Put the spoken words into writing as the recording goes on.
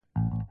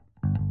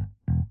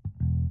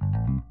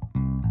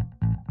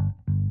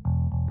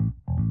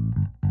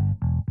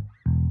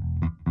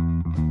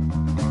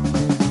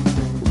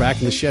back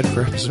in the shed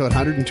for episode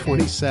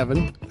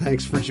 127.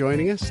 Thanks for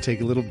joining us. Take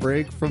a little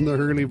break from the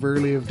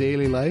hurly-burly of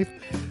daily life.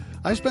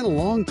 I spent a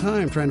long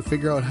time trying to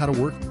figure out how to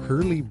work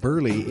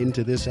hurly-burly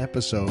into this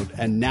episode,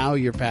 and now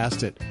you're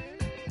past it.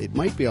 It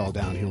might be all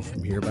downhill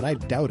from here, but I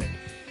doubt it.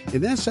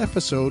 In this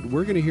episode,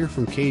 we're going to hear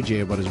from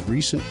KJ about his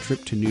recent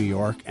trip to New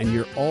York, and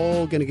you're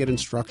all going to get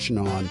instruction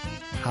on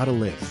how to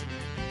live.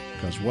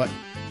 Because what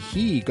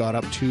he got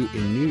up to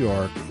in New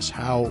York is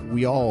how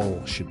we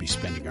all should be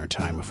spending our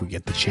time if we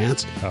get the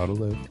chance. How to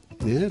live.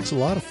 Yeah, it's a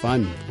lot of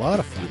fun. A lot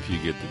of fun. If you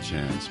get the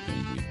chance,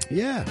 maybe.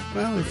 Yeah,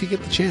 well, if you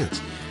get the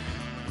chance.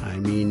 I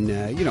mean,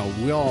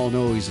 we all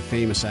know he's a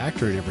famous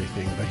actor and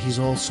everything, but he's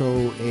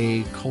also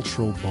a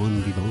cultural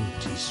bon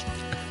vivant. He's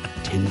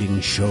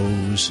attending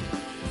shows,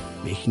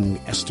 making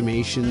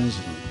estimations,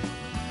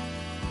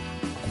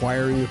 and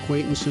acquiring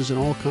acquaintances in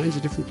all kinds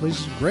of different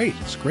places. Great.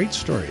 It's great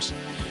stories.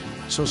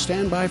 So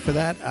stand by for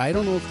that. I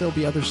don't know if there'll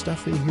be other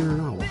stuff in here or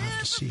not. We'll have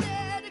to see.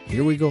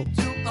 Here we go.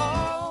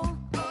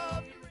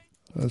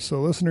 So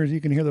listeners,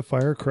 you can hear the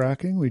fire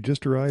cracking. We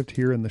just arrived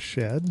here in the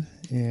shed,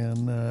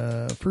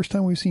 and first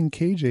time we've seen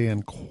KJ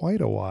in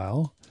quite a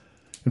while.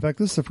 In fact,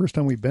 this is the first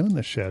time we've been in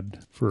the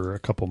shed for a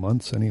couple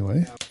months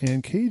anyway.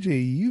 And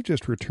KJ, you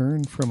just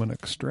returned from an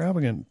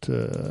extravagant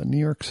New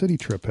York City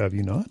trip, have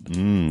you not?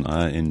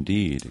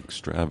 Indeed,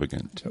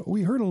 extravagant.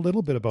 We heard a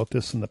little bit about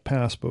this in the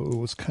past, but it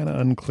was kind of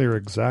unclear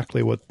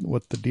exactly what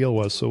the deal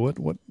was. So what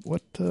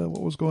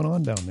was going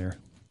on down there?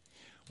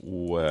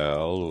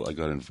 Well, I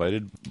got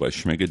invited by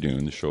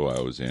Schmigadoon, the show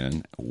I was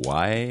in.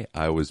 Why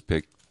I was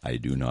picked, I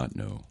do not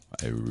know.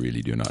 I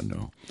really do not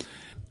know.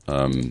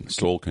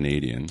 Sole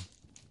Canadian.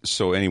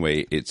 So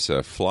anyway, it's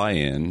a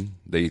fly-in.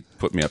 They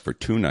put me up for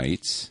 2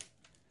 nights.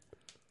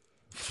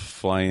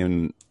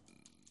 Fly-in,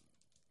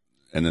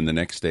 and then the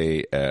next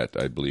day at,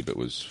 I believe it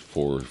was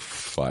 4 or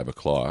 5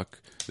 o'clock,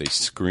 they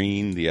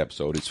screen the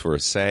episode. It's for a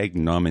SAG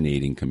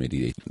nominating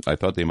committee. I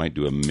thought they might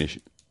do a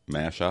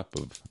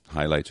mashup of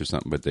highlights or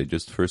something, but they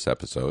just first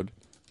episode.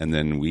 And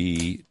then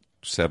we,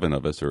 7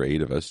 of us or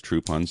 8 of us,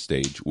 troop on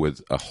stage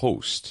with a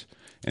host.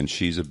 And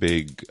she's a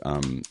big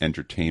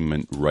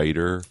entertainment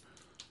writer,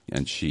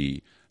 and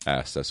she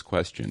asked us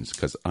questions,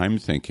 because I'm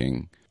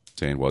saying,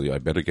 well, I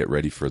better get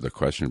ready for the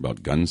question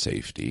about gun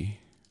safety,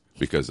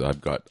 because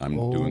I'm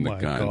doing the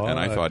gun. God. And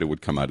I thought it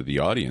would come out of the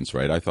audience,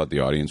 right? I thought the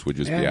audience would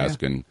just be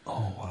asking.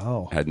 Oh,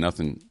 wow. Had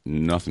nothing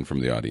from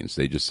the audience.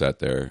 They just sat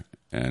there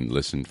and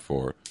listened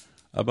for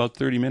about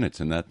 30 minutes,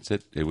 and that's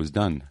it. It was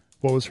done.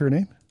 What was her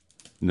name?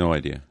 No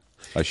idea.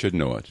 I should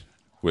know it.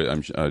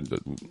 I'm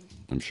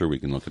sure we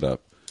can look it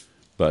up.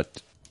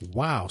 But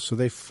wow, so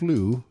they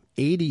flew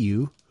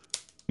 80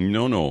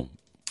 No.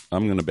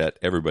 I'm going to bet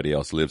everybody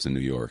else lives in New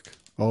York.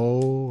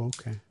 Oh,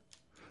 okay.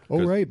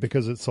 Oh, right,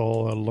 because it's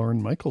all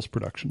Lorne Michaels'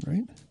 production,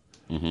 right?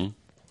 Mm-hmm.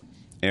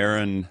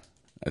 Aaron,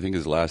 I think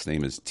his last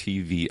name is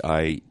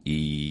Tviet,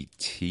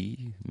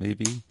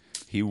 maybe?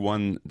 He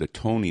won the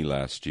Tony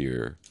last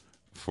year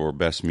for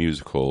Best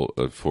Musical,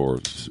 for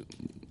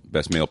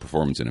Best Male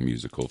Performance in a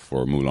Musical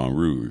for Moulin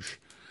Rouge.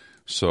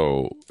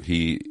 So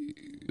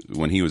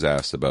when he was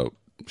asked about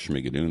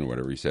Schmigadoon or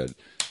whatever, he said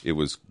it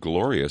was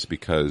glorious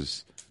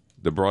because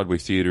the Broadway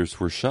theaters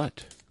were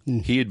shut.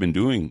 He had been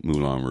doing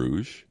Moulin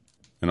Rouge,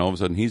 and all of a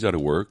sudden he's out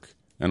of work,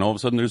 and all of a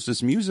sudden there's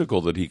this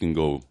musical that he can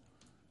go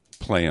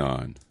play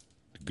on.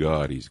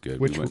 God, he's good.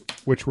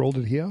 Which role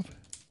did he have?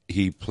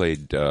 He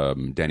played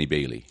Danny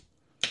Bailey.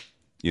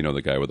 You know,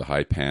 the guy with the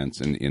high pants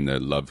in the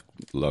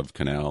Love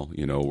Canal,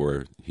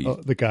 where he... Oh,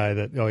 the guy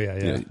that... Oh,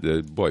 yeah.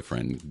 The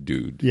boyfriend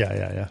dude.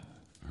 Yeah.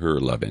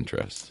 Her love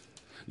interest.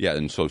 Yeah,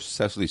 and so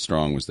Cecily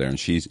Strong was there, and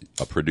she's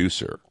a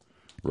producer,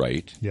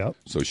 right? Yep.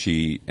 So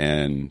she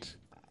and,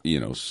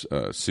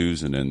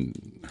 Susan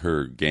and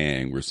her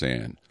gang were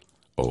saying,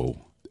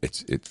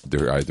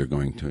 they're either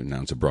going to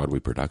announce a Broadway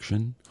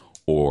production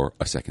or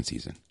a second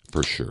season.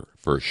 For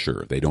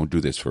sure. They don't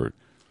do this for...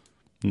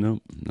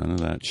 No, none of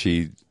that.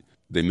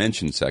 They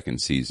mentioned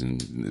second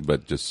season,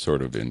 but just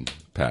sort of in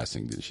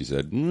passing. She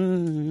said,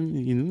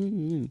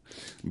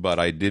 But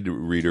I did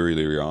read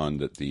earlier on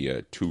that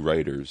the 2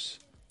 writers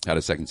had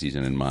a second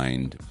season in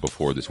mind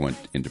before this went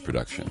into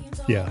production.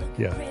 Yeah.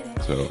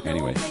 So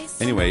anyway,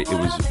 it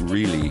was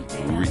really,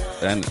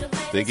 and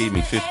they gave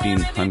me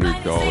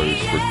 $1,500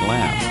 for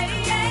glam.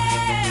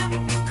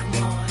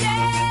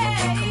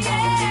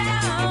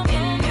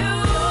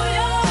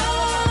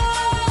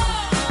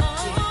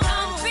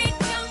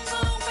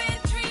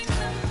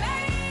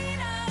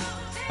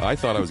 I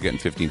thought I was getting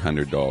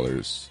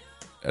 $1,500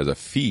 as a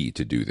fee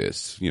to do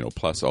this,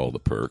 plus all the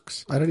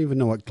perks. I don't even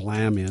know what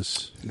glam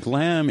is.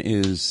 Glam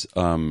is...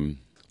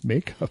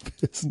 makeup,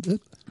 isn't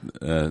it?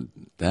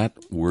 That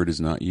word is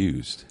not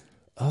used.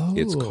 Oh.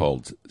 It's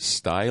called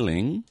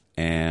styling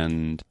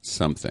and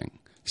something.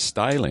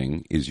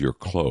 Styling is your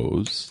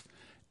clothes,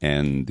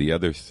 and the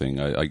other thing,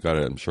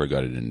 I'm sure I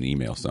got it in an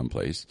email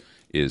someplace,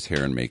 is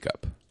hair and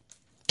makeup.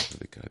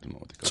 I don't know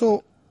what they call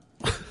it.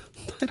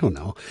 I don't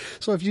know.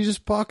 So if you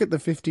just pocket the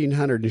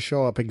 $1,500 and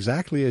show up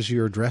exactly as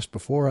you're dressed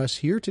before us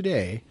here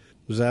today,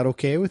 Was that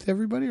okay with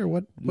everybody, or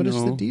what is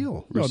the No.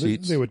 deal? No,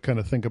 Receipts. they would kind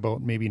of think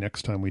about maybe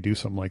next time we do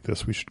something like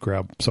this, we should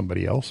grab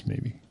somebody else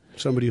maybe.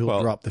 Somebody who'll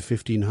Well- drop the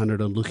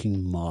 1,500 on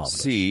looking marvelous.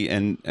 See,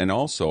 and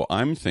also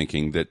I'm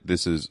thinking that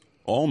this is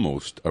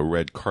almost a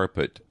red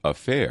carpet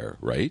affair,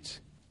 right?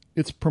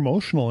 It's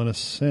promotional in a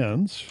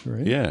sense,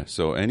 right? Yeah.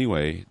 So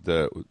anyway,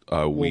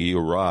 we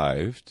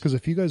arrived. Because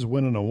if you guys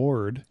win an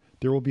award,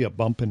 there will be a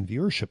bump in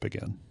viewership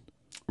again.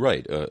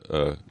 Right,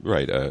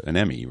 an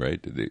Emmy,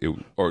 right?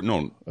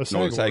 A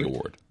SAG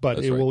award. But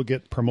That's it right. will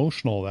get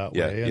promotional that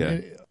Yeah, way.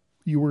 And yeah.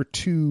 you were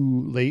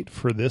too late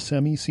for this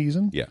Emmy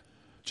season? Yeah,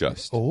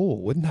 just. Oh,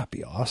 wouldn't that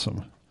be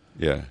awesome?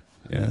 Yeah.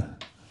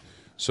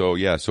 So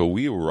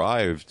we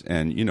arrived,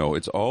 and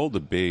it's all the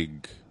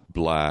big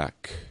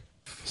black.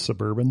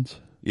 Suburbans?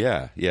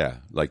 Yeah,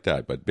 like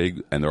that, but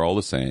big, and they're all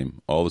the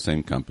same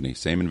company,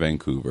 same in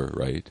Vancouver,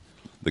 right?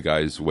 The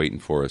guy's waiting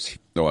for us.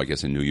 Oh, I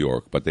guess in New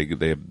York, but they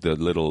have the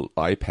little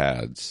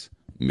iPads,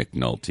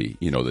 McNulty,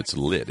 that's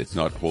lit. It's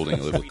not holding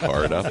a little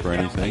card up or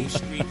anything.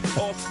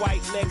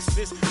 Off-white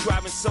Lexus,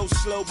 driving so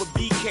slow, but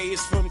BK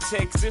is from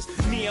Texas.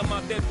 Me, I'm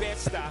out there bed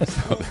stops.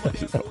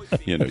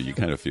 You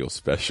kind of feel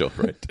special,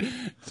 right?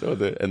 So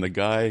the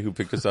guy who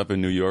picked us up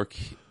in New York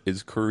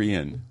is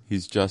Korean.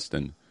 He's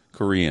Justin,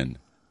 Korean.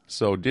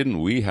 So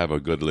didn't we have a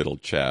good little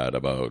chat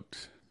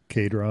about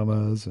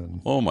K-dramas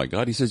and... Oh my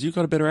God! He says you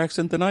got a better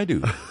accent than I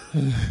do.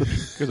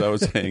 Because I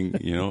was saying,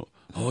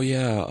 oh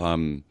yeah,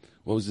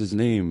 what was his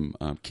name?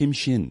 Kim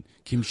Shin.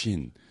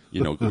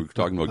 We were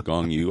talking about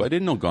Gong Yu. I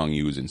didn't know Gong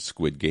Yu was in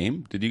Squid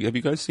Game. Have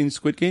you guys seen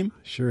Squid Game?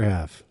 Sure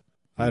have.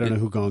 I don't know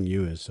who Gong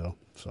Yu is, so.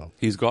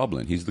 He's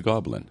Goblin. He's the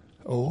Goblin.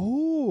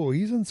 Oh,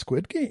 he's in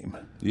Squid Game.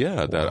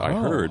 Yeah, that I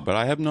heard, but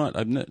I have not.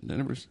 I've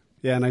never.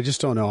 Yeah, and I just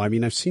don't know. I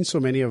mean, I've seen so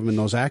many of them, and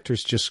those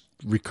actors just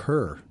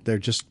recur. They're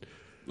just...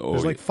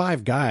 there's like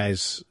 5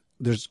 guys.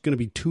 There's going to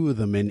be 2 of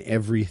them in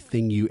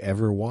everything you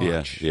ever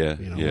watch.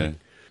 Yeah.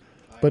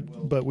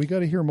 But we got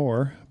to hear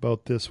more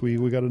about this. We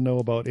got to know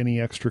about any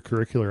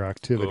extracurricular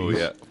activities. Oh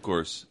yeah, of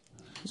course.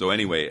 So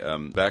anyway,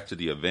 back to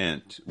the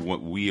event.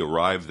 We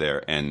arrived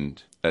there, and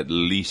at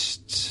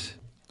least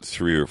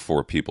 3 or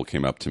 4 people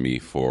came up to me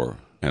for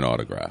an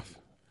autograph.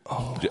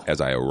 As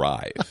I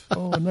arrive,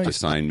 nice. to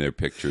sign their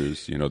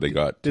pictures. They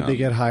got. Did they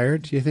get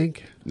hired, do you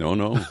think?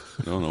 No.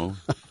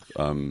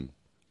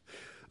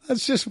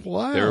 That's just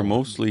wild. They're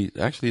mostly,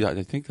 actually,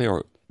 I think they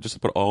are just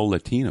about all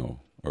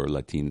Latino or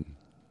Latin.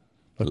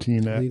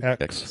 Latina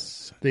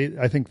X. X.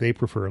 I think they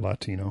prefer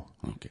Latino.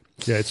 Okay.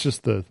 Yeah, it's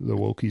just the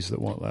wokies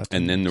that want Latino.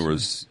 And then there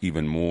was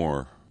even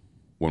more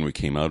when we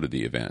came out of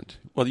the event.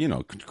 Well,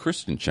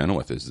 Kristen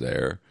Chenoweth is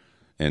there,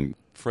 and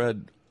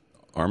Fred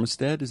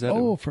Armistead, is that?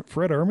 Oh,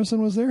 Fred Armisen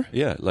was there?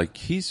 Yeah, like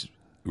he's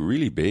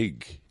really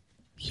big.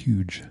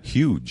 Huge.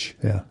 So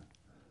Yeah.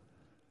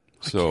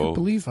 I can't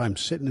believe I'm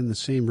sitting in the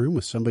same room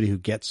with somebody who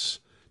gets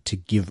to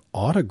give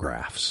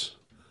autographs.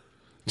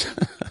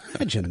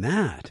 Imagine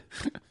that.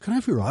 Can I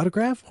have your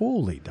autograph?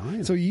 Holy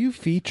dying. So you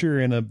feature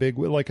in a big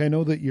way. Like, I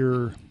know that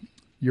your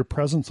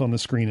presence on the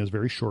screen is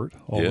very short,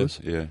 always.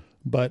 Yeah.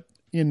 But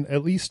in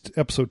at least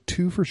episode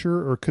 2 for sure,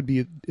 or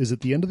is it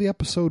the end of the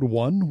episode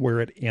 1 where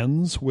it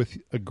ends with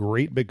a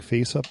great big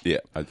face up? Yeah,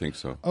 I think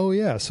so. Oh,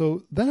 yeah.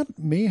 So that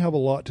may have a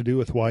lot to do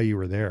with why you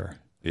were there.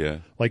 Yeah.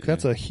 Like,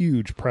 that's a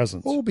huge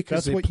presence. Oh,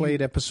 because that's they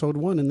played episode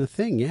 1 in the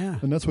thing, yeah.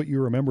 And that's what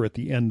you remember at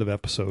the end of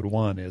episode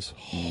 1 is,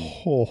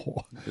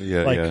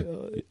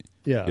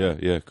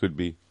 Yeah, could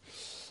be.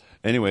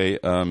 Anyway,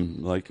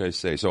 like I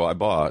say, so I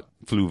bought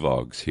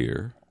Fluvogs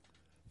here.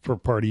 For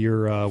part of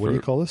your, what do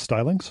you call this,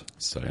 stylings?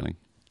 Styling.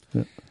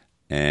 Yeah.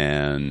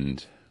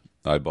 And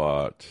I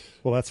bought...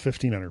 Well, that's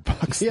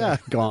 $1,500. Yeah,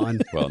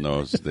 gone. Well,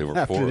 no, they were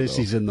After 4, this,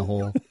 though. he's in the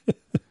hole.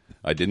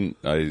 I didn't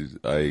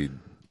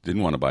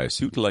want to buy a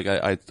suit. Like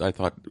I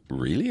thought,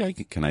 really?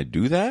 Can I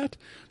do that?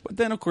 But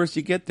then, of course,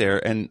 you get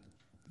there, and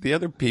the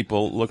other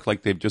people look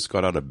like they've just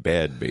got out of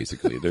bed,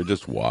 basically. They're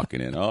just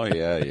walking in. Oh,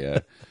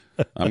 yeah.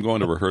 I'm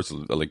going to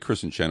rehearsal. Like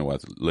Kristen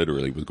Chenoweth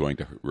literally was going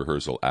to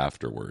rehearsal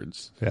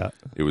afterwards. Yeah.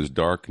 It was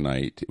dark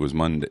night. It was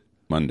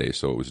Monday,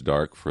 so it was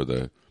dark for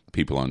the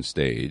people on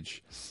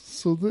stage.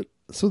 So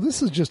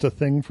this is just a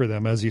thing for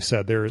them, as you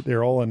said.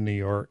 They're all in New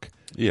York.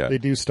 Yeah. They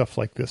do stuff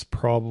like this,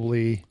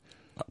 probably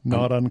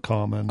not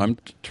uncommon.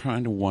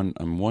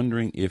 I'm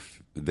wondering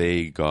if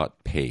they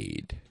got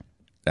paid.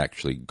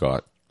 Actually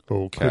got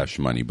cash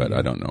money, but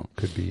I don't know.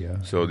 Could be,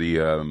 yeah. So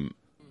the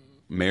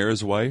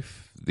mayor's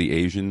wife, the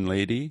Asian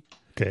lady,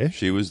 Okay.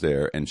 she was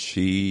there, and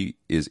she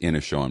is in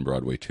a show on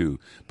Broadway too.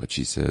 But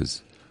she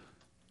says,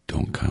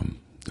 "Don't come."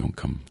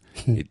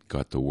 It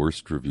got the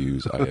worst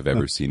reviews I have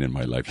ever seen in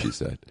my life, she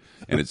said.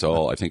 And it's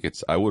all,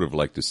 I would have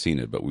liked to have seen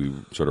it, but we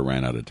sort of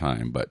ran out of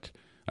time. But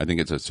I think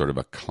it's a sort of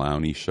a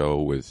clowny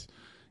show with,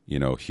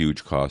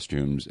 huge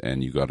costumes,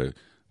 and you got to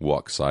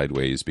walk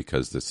sideways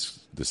because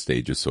the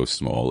stage is so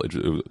small.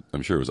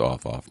 I'm sure it was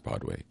off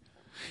Broadway.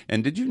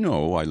 And did you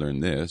know, I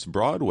learned this,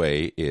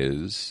 Broadway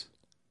is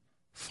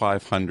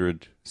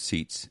 500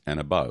 seats and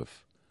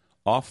above.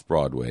 Off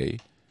Broadway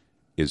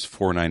is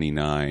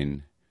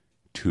 $4.99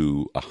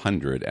 to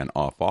 100 and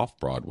off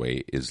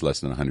Broadway is less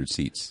than 100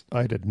 seats.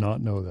 I did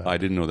not know that. I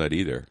didn't know that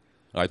either.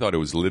 I thought it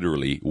was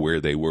literally where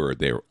they were.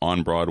 They were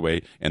on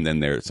Broadway, and then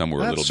they're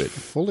somewhere That's a little bit.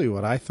 fully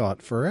what I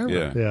thought forever.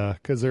 Yeah. Yeah,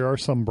 because there are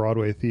some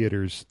Broadway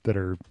theaters that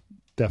are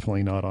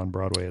definitely not on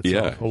Broadway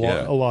itself.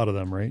 Yeah, A lot of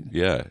them, right?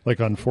 Yeah. Like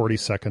on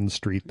 42nd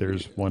Street,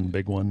 there's one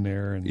big one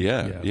there. And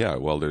Yeah.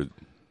 Well, they're.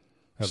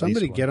 at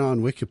Somebody least get one. on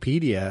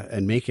Wikipedia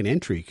and make an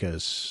entry,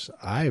 because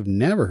I've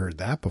never heard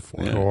that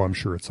before. Yeah. Oh, I'm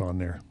sure it's on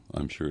there.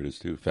 I'm sure it is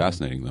too.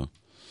 Fascinating, though.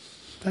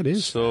 That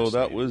is So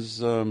that fascinating.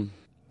 was.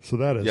 So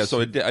that is. Yeah,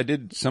 so I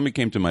did. Somebody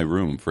came to my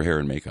room for hair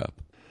and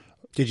makeup.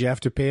 Did you have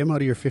to pay him out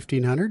of your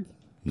 $1,500?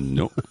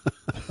 No.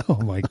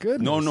 Oh my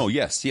goodness. No.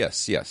 Yes.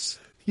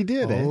 You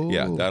did, Oh. eh?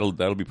 Yeah,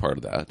 that'll be part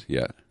of that.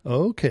 Yeah.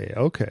 Okay.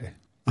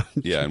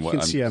 Yeah, and You what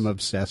can see I'm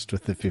obsessed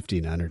with the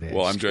 $1,500.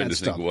 well, I'm trying to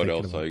think what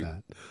else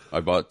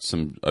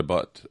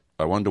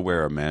I wanted to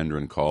wear a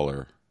Mandarin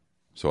collar,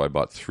 so I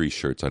bought 3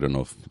 shirts. I don't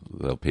know if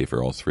they'll pay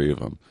for all 3 of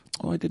them.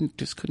 Oh, I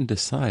couldn't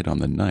decide on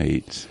the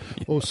night.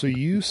 Oh, so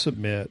you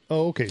submit.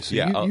 Oh, okay. So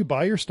Yeah, you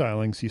buy your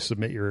stylings, you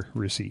submit your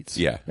receipts.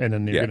 Yeah. And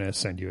then they're Yeah. going to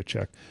send you a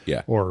check.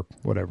 Yeah. Or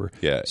whatever.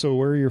 Yeah. So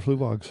where are your flu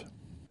vogs?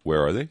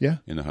 Where are they? Yeah.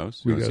 In the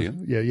house. You want to see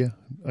them? Yeah.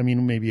 I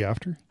mean, maybe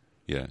after.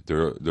 Yeah,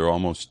 they're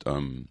almost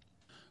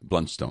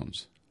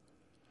Bluntstones.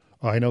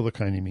 I know the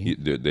kind you mean.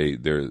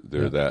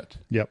 They're that.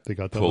 Yep. They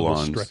got the little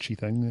Pull-ons. stretchy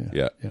thing.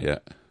 Yeah.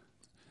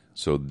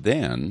 So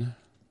then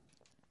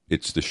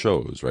it's the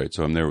shows, right?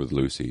 So I'm there with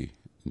Lucy,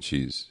 and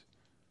she's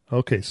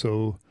Okay.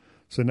 So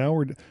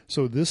now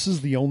so this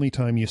is the only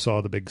time you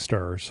saw the big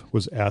stars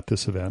was at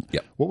this event.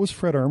 Yep. What was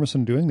Fred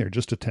Armisen doing there?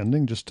 Just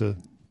attending? Just to,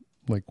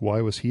 like,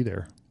 why was he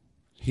there?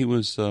 he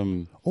was of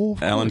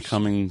Alan course.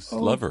 Cummings'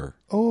 lover.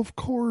 Oh, of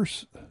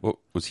course. What,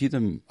 was he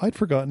the I'd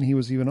forgotten he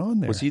was even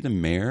on there. was he the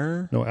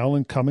mayor? No,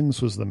 Alan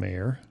Cummings was the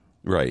mayor.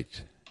 Right.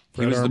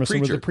 He Fred was Armisen the preacher.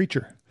 was the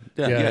preacher.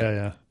 Yeah.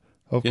 Yeah.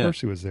 Of Yeah. course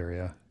he was there,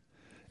 yeah.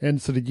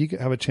 And so did you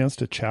have a chance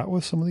to chat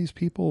with some of these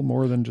people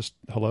more than just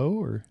hello?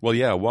 Or Well,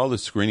 yeah. While the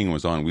screening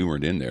was on, we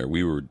weren't in there.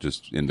 We were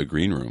just in the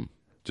green room,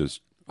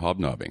 just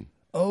hobnobbing.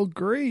 oh,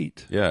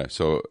 great. Yeah.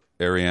 So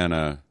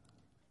Ariana,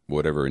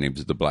 whatever her name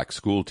is, the black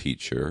school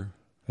teacher,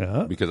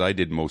 Yeah. because I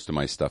did most of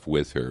my stuff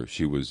with her.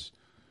 She was.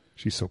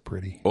 She's so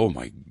pretty. Oh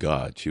my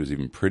God, she was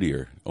even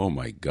prettier. Oh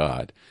my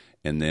God.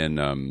 And then,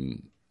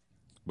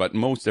 but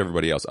most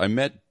everybody else, I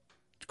met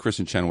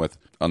Kristen Chenoweth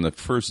on the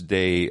first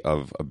day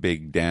of a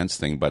big dance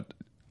thing, but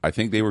I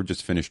think they were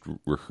just finished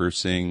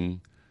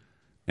rehearsing,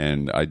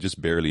 and I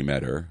just barely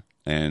met her.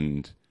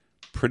 And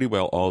pretty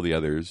well all the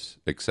others,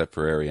 except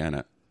for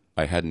Ariana,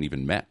 I hadn't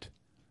even met,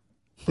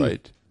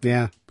 right?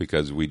 Yeah.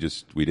 Because we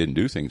didn't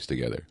do things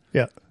together.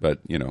 Yeah. But,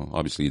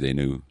 obviously they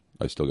knew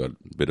I still got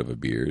a bit of a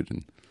beard,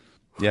 and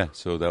yeah,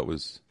 so that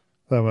was,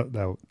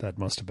 That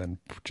must have been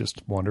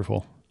just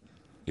wonderful.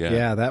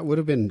 Yeah, that would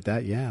have been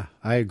that. Yeah,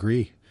 I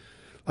agree.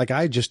 Like,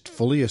 I just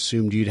fully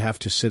assumed you'd have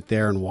to sit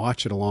there and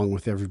watch it along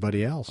with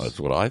everybody else. That's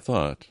what I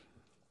thought.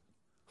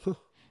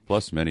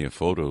 Plus many a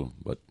photo,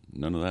 but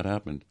none of that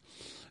happened.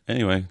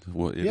 Anyway,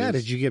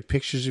 Did you get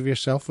pictures of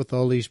yourself with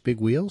all these big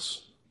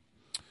wheels?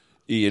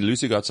 Yeah,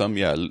 Lucy got some.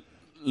 Yeah,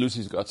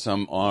 Lucy's got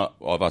some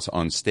of us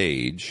on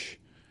stage,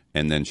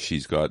 and then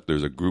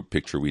there's a group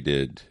picture we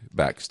did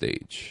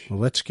backstage. Well,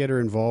 let's get her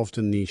involved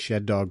in the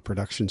Shed Dog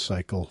production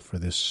cycle for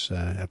this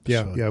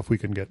episode. Yeah, if we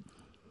can get.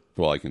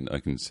 Well, I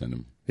can send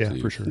them. Yeah, to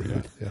you. for sure.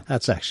 Yeah.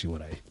 That's actually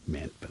what I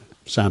meant, but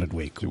it sounded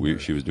way So cooler.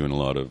 she was doing a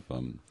lot of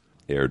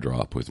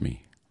airdrop with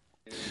me.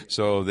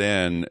 So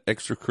then,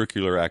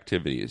 extracurricular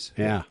activities.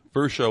 Yeah.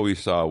 First show we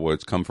saw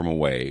was Come From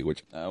Away,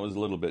 which I was a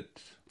little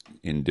bit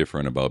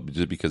indifferent about,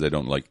 just because I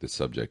don't like the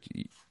subject.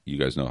 You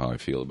guys know how I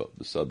feel about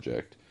the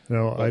subject.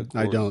 No, I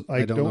don't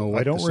know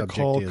what I don't the subject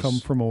recall. is. Come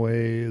From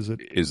Away. Is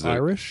it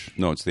Irish?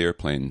 No, it's the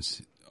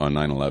airplanes on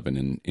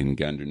 9/11 in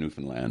Gander,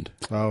 Newfoundland.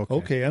 Oh,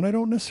 Okay, and I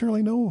don't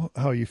necessarily know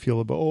how you feel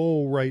about.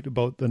 Oh, right,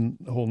 about the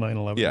whole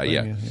 9/11. Yeah,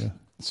 thing. yeah.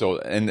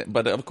 So,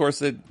 but of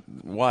course,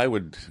 why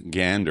would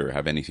Gander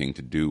have anything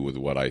to do with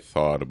what I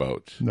thought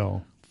about?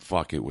 No.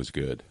 Fuck, it was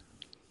good.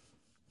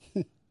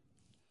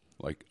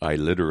 Like, I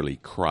literally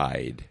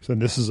cried So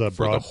this is a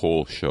for the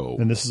whole show.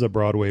 and this is a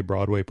Broadway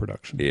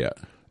production. Yeah.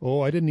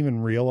 Oh, I didn't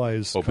even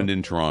realize. Opened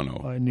in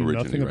Toronto. I knew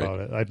originally, nothing right? about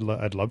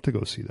it. I'd love to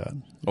go see that.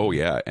 Oh,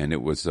 yeah. And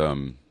it was,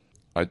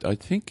 I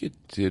think it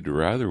did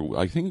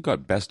I think it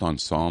got Best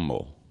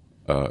Ensemble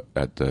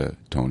at the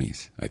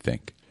Tonys, I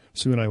think.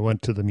 Sue and I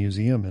went to the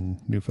museum in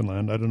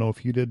Newfoundland. I don't know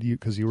if you did,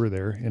 because you were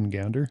there in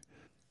Gander.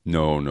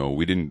 No,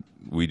 we didn't.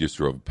 We just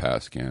drove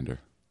past Gander.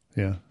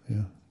 Yeah.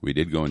 We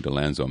did go into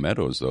Lanzo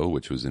Meadows, though,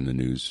 which was in the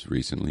news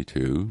recently,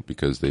 too,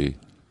 because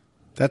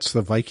that's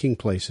the Viking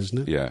place,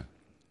 isn't it? yeah,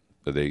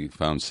 they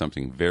found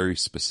something very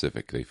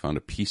specific. They found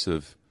a piece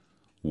of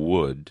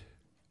wood.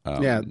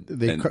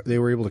 They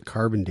were able to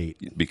carbon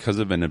date. Because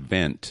of an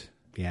event,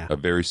 Yeah. a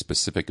very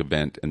specific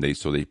event, and they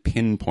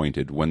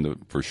pinpointed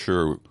for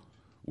sure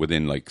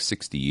within like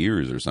 60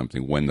 years or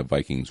something when the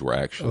Vikings were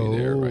actually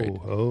there, right?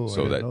 I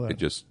So didn't know it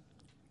just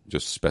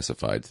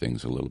specified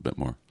things a little bit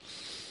more.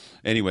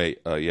 Anyway,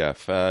 yeah,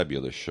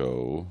 fabulous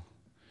show.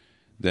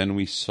 Then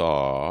we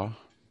saw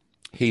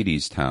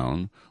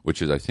Hadestown,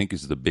 which I think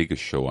is the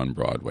biggest show on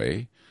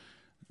Broadway,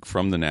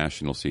 from the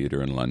National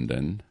Theatre in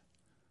London.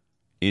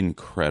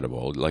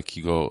 Incredible. Like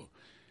you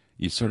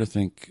sort of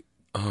think,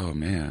 oh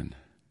man,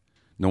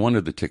 no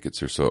wonder the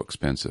tickets are so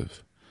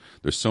expensive.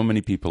 There's so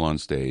many people on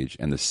stage,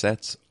 and the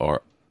sets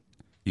are,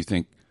 you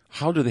think,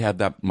 how do they have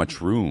that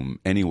much room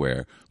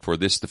anywhere for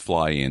this to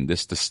fly in,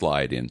 this to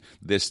slide in,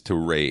 this to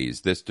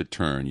raise, this to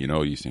turn?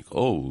 You think,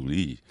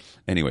 holy.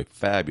 Anyway,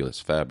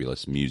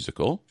 fabulous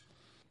musical.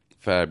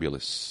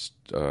 Fabulous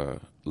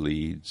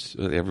leads.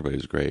 Everybody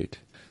was great.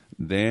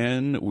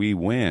 Then we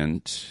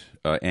went,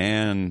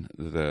 Anne,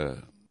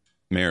 the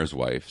mayor's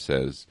wife,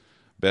 says,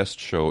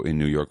 best show in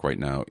New York right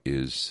now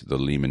is the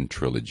Lehman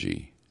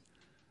Trilogy.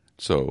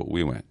 So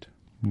we went.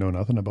 Know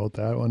nothing about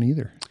that one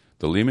either.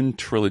 The Lehman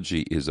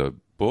Trilogy is a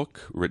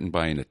book written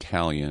by an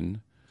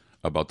Italian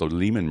about the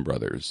Lehman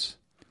Brothers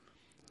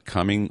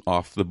coming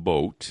off the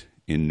boat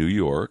in New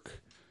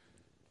York,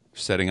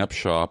 setting up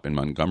shop in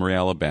Montgomery,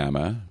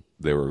 Alabama.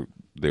 They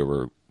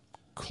were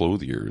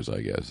clothiers,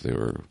 I guess. They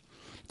were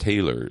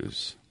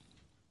tailors.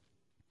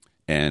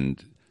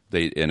 And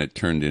it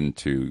turned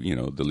into,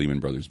 the Lehman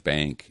Brothers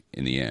Bank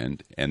in the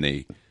end, and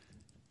they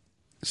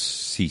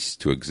ceased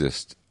to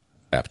exist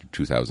after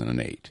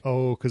 2008.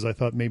 Oh, because I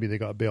thought maybe they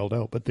got bailed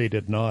out, but they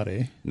did not,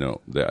 eh?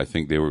 No, I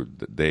think they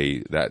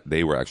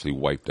were actually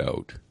wiped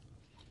out.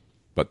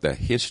 But the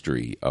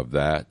history of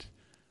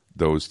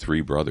those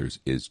three brothers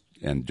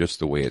and just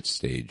the way it's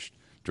staged,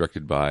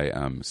 directed by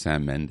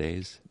Sam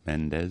Mendes.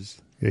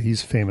 Yeah,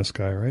 he's a famous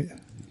guy, right?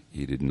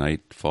 He did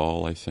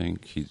Nightfall, I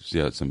think. He's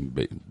got some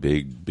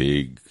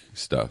big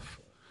stuff.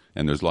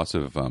 And there's lots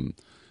of,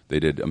 they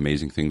did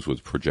amazing things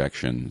with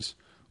projections,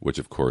 which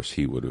of course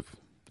he would have.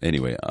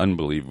 Anyway,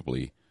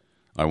 unbelievably,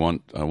 I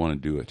want to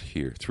do it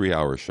here.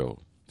 3-hour show,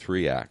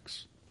 3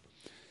 acts.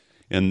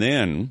 And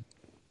then,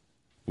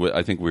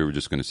 I think we were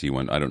just going to see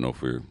one. I don't know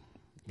if we were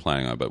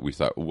planning on it, but we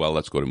thought, well,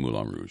 let's go to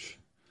Moulin Rouge.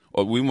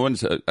 Well, we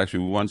wanted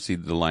to see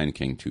The Lion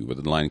King too,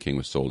 but The Lion King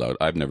was sold out.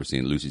 I've never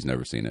seen it. Lucy's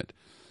never seen it.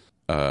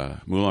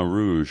 Moulin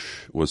Rouge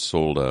was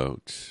sold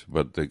out,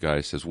 but the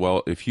guy says,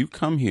 well, if you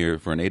come here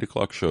for an 8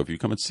 o'clock show, if you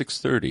come at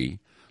 6:30,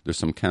 there's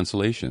some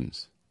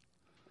cancellations.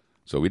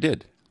 So we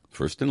did.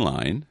 First in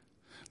line,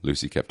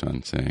 Lucy kept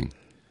on saying,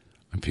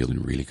 I'm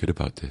feeling really good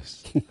about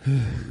this.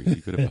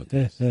 Really good about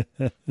this.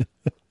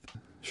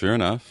 Sure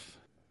enough.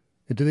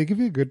 Did they give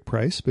you a good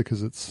price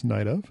because it's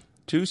night of?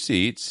 2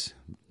 seats,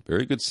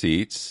 very good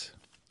seats,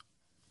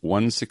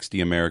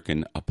 $160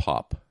 American a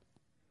pop.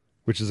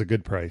 Which is a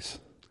good price.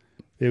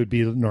 It would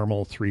be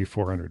normal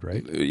 $300-$400,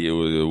 right? It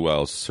was,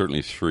 well,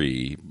 certainly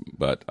 3,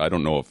 but I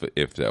don't know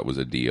if that was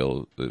a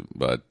deal.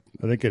 But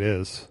I think it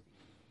is.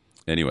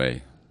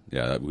 Anyway,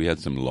 yeah, we had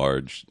some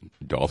large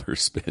dollar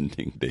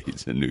spending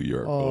days in New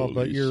York. Oh, Holy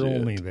but you're shit.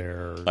 only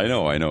there. I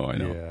know.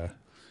 Yeah.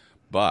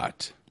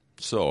 But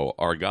so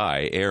our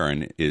guy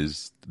Aaron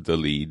is the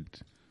lead.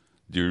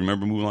 Do you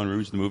remember Moulin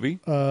Rouge, the movie?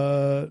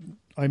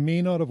 I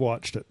may not have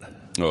watched it.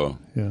 Oh,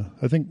 yeah,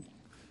 I think.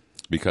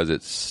 Because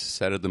it's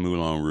set at the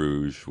Moulin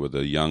Rouge with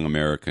a young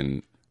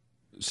American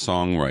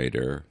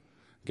songwriter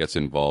gets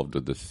involved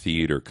with the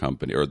theater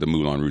company, or the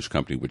Moulin Rouge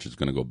company, which is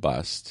going to go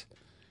bust.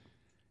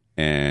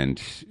 And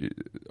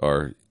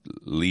our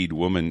lead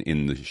woman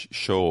in the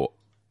show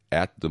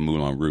at the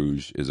Moulin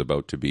Rouge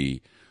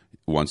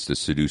wants to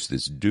seduce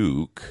this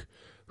duke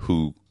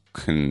who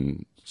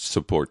can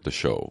support the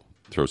show,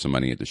 throw some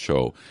money at the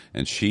show.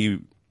 And she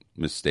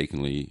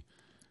mistakenly...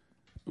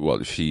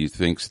 Well, she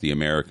thinks the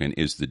American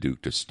is the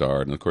Duke to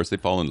start, and of course they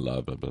fall in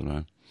love, blah, blah,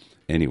 blah.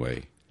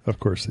 Anyway. Of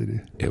course they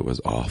do. It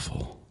was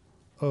awful.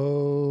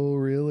 Oh,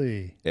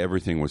 really?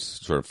 Everything was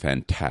sort of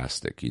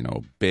fantastic,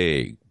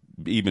 big,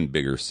 even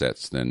bigger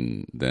sets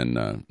than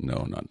no,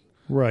 not.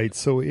 Right,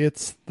 so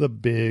it's the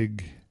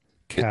big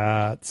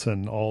cats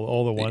and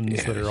all the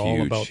ones that are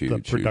all about the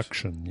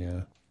production,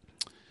 yeah.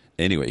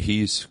 Anyway,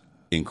 he's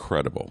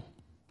incredible,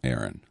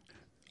 Aaron.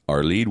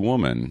 Our lead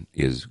woman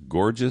is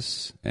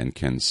gorgeous and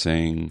can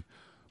sing,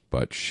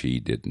 but she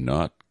did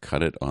not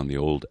cut it on the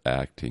old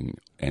acting.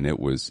 And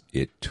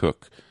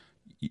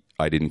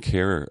I didn't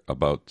care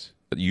about,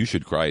 you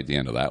should cry at the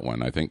end of that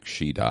one. I think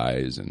she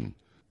dies and.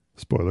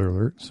 Spoiler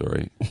alert.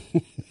 Sorry.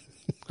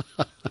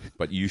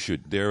 But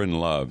they're in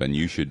love and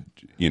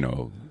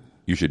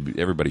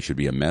everybody should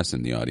be a mess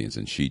in the audience.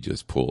 And she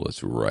just pulled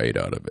us right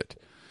out of it.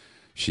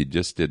 She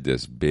just did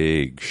this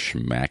big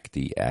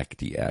schmackty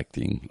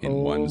acting in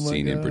one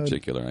scene in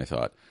particular. And I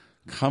thought,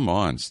 come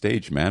on,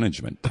 stage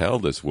management. Tell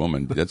this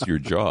woman that's your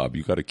job.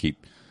 You got to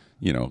keep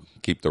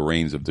the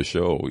reins of the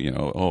show.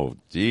 Oh,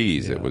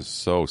 geez, yeah. It was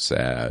so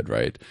sad,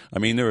 right? I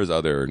mean, there was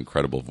other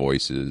incredible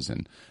voices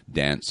and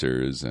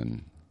dancers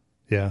and.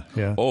 Yeah.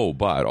 Oh,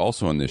 but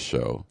also on this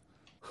show,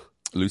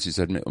 Lucy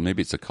said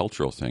maybe it's a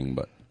cultural thing,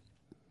 but.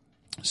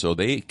 So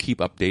they keep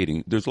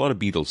updating. There's a lot of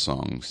Beatles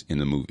songs in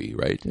the movie,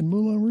 right? In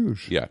Moulin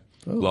Rouge. Yeah.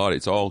 A lot.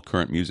 It's all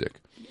current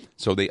music.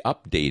 So they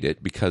update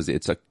it because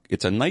it's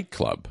a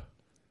nightclub.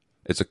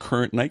 It's a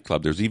current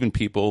nightclub. There's even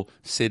people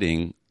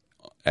sitting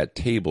at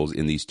tables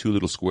in these two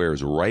little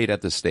squares right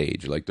at the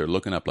stage, like they're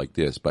looking up like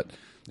this. But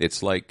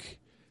it's like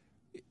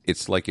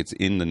it's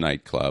in the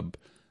nightclub.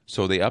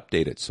 So they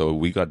update it. So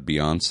we got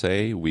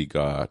Beyonce, we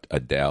got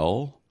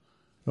Adele.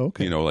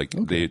 Okay. You know, like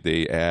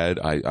they add.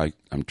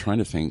 I'm trying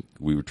to think.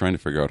 We were trying to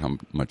figure out how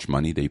much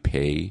money they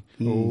pay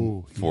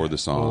for the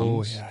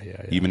songs. Oh,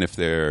 yeah. Even if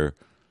they're,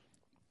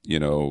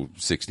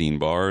 16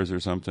 bars or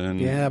something.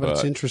 Yeah, but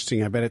it's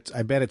interesting. I bet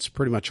it's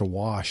pretty much a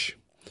wash,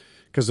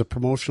 because the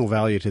promotional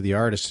value to the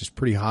artist is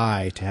pretty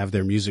high to have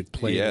their music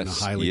played in a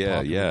highly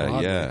popular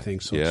Broadway thing.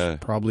 So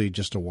it's probably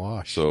just a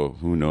wash. So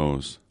who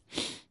knows?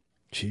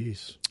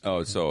 Jeez.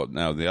 Oh, so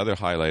now the other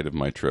highlight of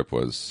my trip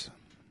was.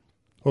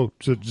 Oh,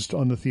 so just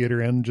on the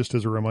theater end, just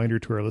as a reminder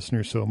to our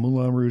listeners, so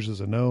Moulin Rouge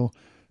is a no.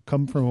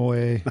 Come From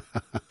Away,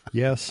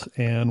 yes.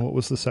 And what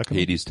was the second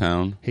one?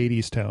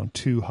 Hadestown,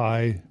 2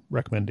 high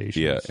recommendations.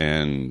 Yeah,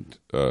 and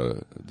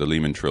the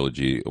Lehman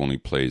trilogy only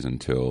plays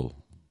until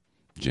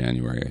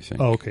January, I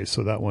think. Oh, okay,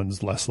 so that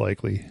one's less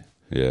likely.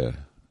 Yeah.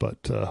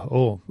 But,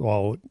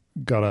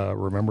 gotta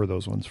remember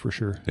those ones for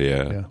sure.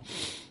 Yeah.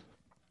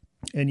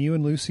 And you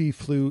and Lucy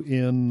flew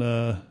in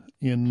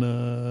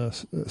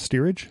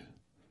steerage?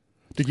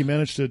 Did you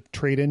manage to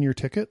trade in your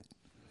ticket?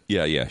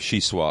 Yeah. She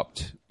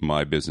swapped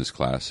my business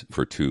class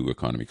for 2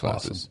 economy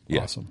classes.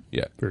 Awesome.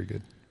 Yeah. Very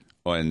good.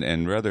 Oh,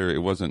 and rather, it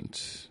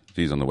wasn't,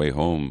 on the way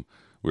home,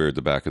 we were at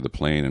the back of the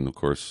plane, and of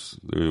course,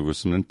 there were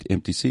some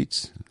empty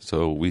seats.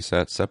 So we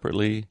sat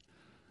separately.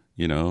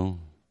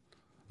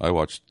 I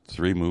watched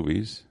 3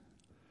 movies.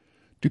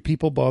 Do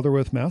people bother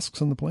with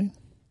masks on the plane?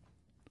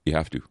 You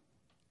have to.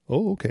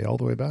 Oh, okay. All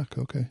the way back.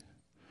 Okay.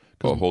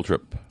 Oh, whole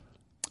trip.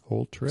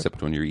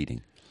 Except when you're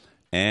eating.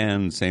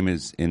 And same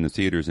as in the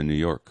theaters in New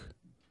York.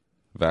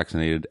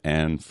 Vaccinated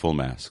and full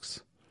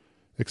masks.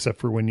 Except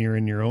for when you're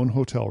in your own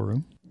hotel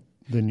room.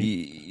 Then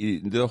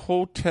the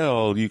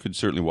hotel, you could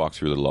certainly walk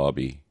through the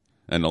lobby.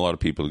 And a lot of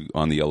people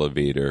on the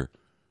elevator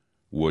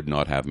would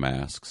not have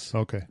masks.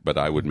 Okay. But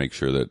I would make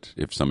sure that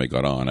if somebody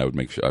got on, I would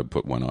make sure I'd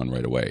put one on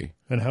right away.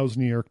 And how's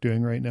New York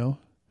doing right now?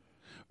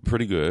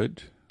 Pretty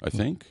good, I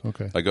think.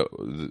 Okay.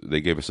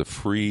 They gave us a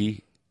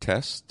free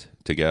test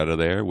to get out of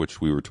there, which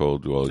we were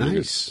told, well,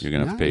 nice. you're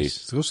going to have to pay.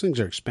 Those things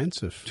are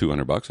expensive.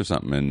 $200 or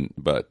something.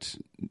 But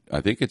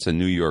I think it's a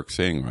New York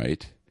thing,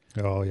 right?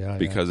 Oh, yeah.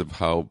 Because of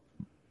how...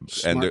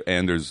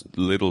 And there's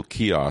little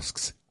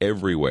kiosks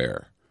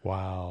everywhere.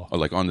 Wow.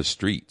 Like on the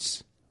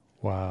streets.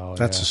 Wow.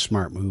 That's a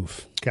smart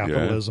move.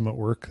 Capitalism at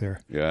work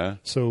there. Yeah.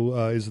 So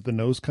is it the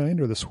nose kind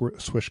or the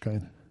swish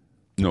kind?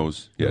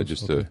 Nose. Yeah, nose,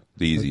 just okay.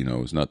 the easy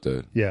nose, not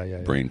the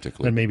brain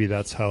tickler. And maybe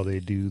that's how they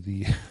do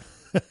the...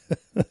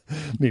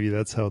 maybe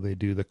that's how they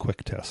do the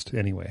quick test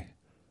anyway.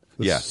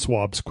 The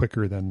swab's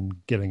quicker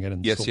than getting it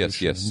in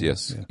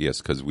solution.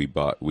 Yes, because we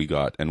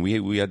got, and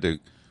we had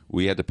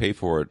to pay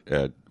for it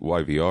at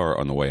YVR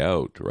on the way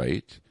out,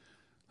 right?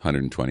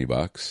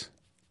 $120.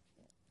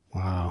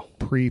 Wow.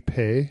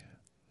 Prepay?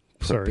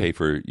 Pay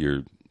for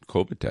your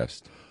COVID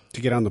test.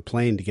 To get on the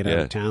plane, to get out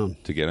of town.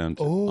 To get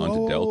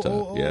onto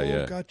Delta.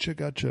 Yeah. Gotcha.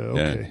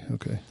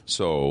 Okay.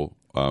 So,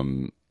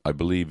 I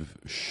believe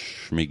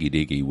Schmiggy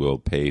Diggy will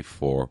pay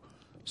for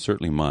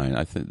certainly mine.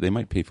 I think they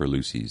might pay for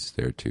Lucy's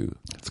there too.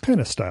 It's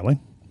kind of styling,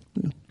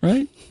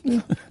 right?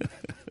 Yeah.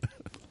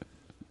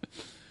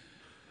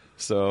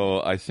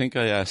 So I think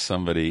I asked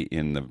somebody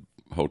in the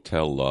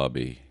hotel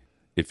lobby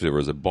if there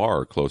was a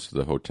bar close to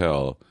the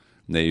hotel.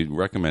 They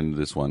recommended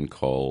this one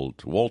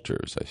called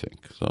Walters, I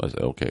think. So I said,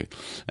 okay.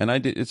 And I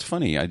did. It's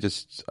funny. I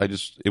just.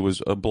 It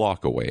was a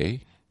block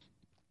away.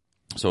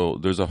 So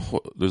there's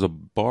a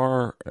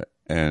bar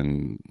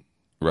and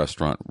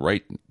restaurant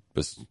right.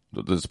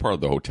 This part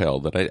of the hotel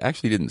that I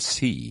actually didn't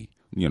see.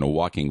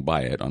 Walking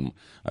by it.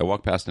 I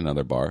walked past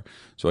another bar.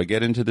 So I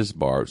get into this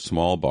bar,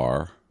 small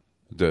bar.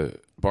 The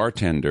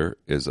bartender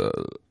is a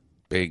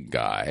big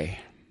guy,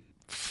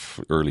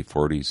 early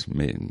 40s,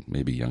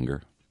 maybe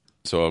younger.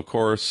 So, of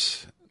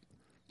course,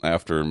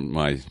 after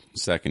my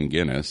second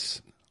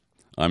Guinness,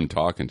 I'm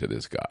talking to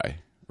this guy,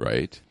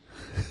 right?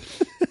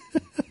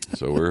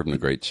 So we're having a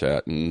great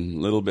chat. And a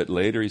little bit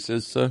later, he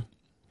says,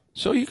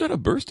 so you got a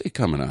birthday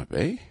coming up,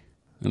 eh?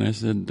 And I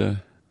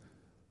said,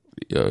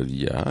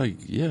 yeah, I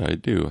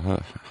do.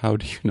 How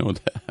do you know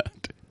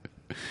that?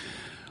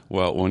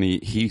 Well, when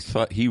he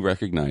thought he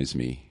recognized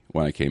me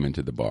when I came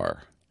into the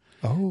bar.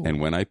 Oh. And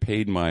when I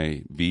paid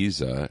my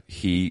Visa,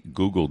 he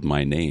Googled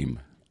my name.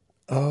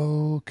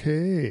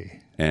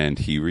 Okay. And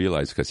he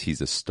realized, because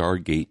he's a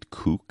Stargate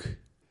kook.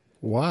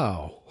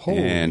 Wow. Holy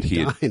and he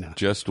had Dinah.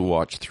 just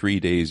watched 3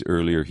 days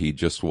earlier, he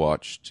just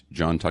watched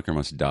John Tucker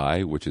Must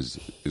Die, which is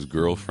his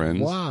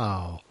girlfriend's.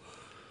 Wow.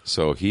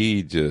 So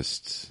he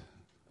just...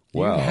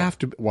 Wow. You have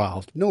to...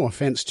 Well, no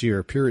offense to your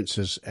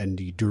appearances and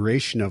the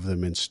duration of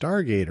them in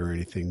Stargate or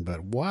anything,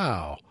 but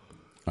wow.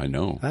 I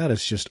know. That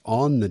is just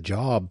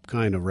on-the-job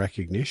kind of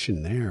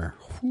recognition there.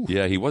 Whew.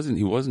 Yeah, he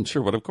wasn't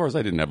sure, but of course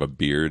I didn't have a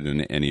beard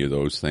and any of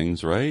those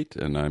things, right?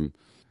 And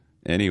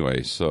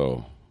anyway,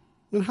 so...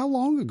 And how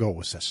long ago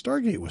was that?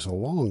 Stargate was a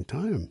long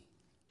time.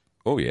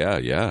 Oh, yeah.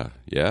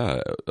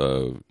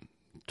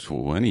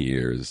 20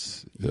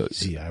 years.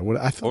 See, I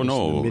thought Oh, it was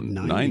no, the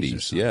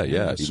mid-90s. Yeah,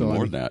 even So,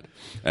 more than that.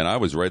 And I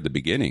was right at the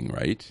beginning,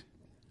 right?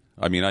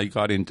 I mean, I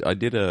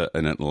did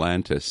an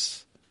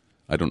Atlantis.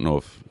 I don't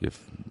know if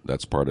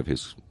that's part of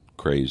his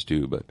craze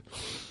too, but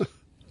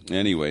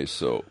anyway,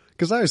 so.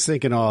 Because I was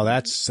thinking,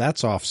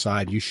 that's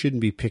offside. You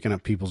shouldn't be picking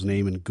up people's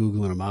name and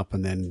Googling them up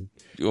and then...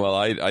 Well,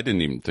 I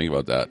didn't even think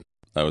about that.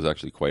 I was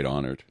actually quite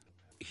honored.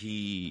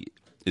 He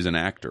is an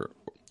actor,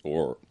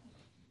 or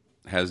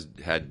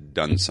had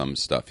done some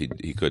stuff.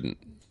 He couldn't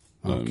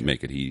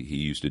make it. He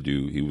used to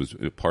do. He was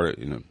a part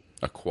of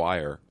a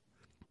choir.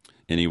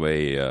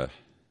 Anyway,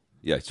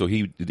 yeah. So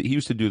he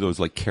used to do those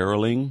like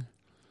caroling,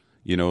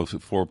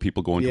 for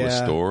people going to a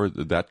store.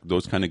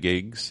 Those kind of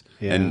gigs,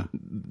 and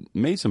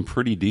made some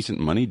pretty decent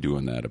money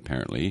doing that.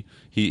 Apparently,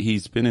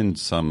 he's been in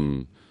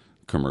some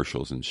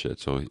commercials and shit.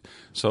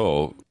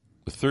 So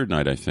the third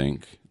night, I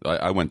think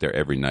I went there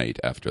every night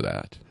after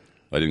that.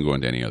 I didn't go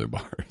into any other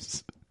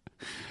bars.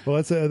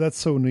 Well, that's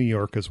so New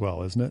York as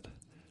well, isn't it?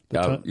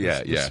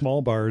 The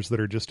small bars that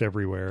are just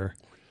everywhere.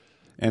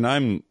 And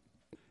I'm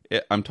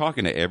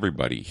talking to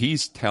everybody.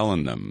 He's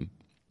telling them,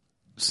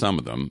 some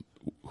of them,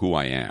 who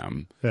I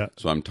am. Yeah.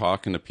 So I'm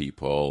talking to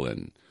people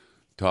and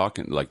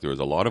talking, like there was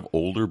a lot of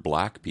older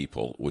black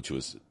people, which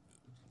was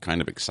kind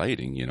of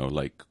exciting,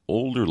 like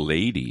older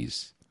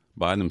ladies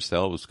by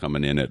themselves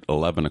coming in at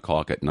 11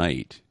 o'clock at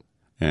night,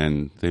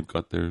 and they've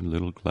got their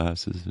little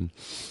glasses. And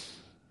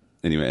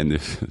anyway, and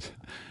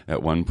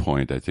at one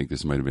point, I think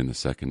this might have been the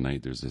second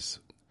night, there's this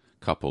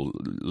couple,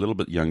 a little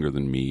bit younger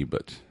than me,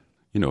 but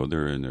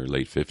they're in their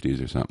late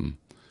 50s or something,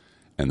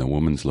 and the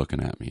woman's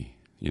looking at me,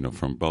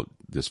 from about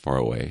this far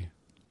away,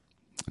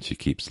 and she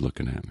keeps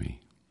looking at me,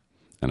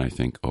 and I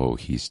think, oh,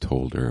 he's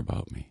told her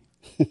about me.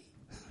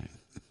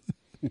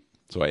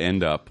 So I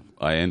end up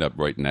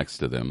right next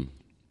to them.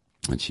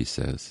 And she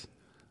says,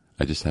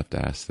 I just have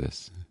to ask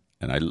this.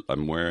 And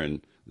I'm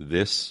wearing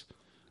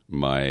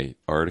my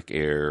Arctic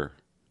Air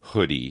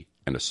hoodie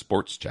and a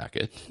sports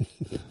jacket.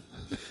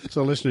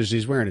 So listeners,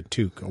 he's wearing a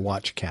toque, a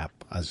watch cap,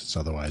 as it's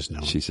otherwise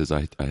known. She says,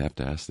 I have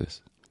to ask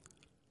this.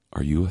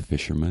 Are you a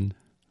fisherman?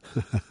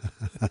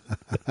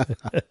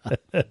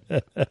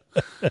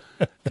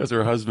 Because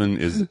her husband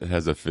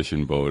has a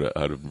fishing boat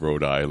out of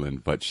Rhode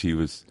Island, but she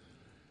was...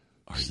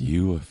 Are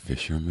you a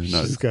fisherman?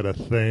 She's got a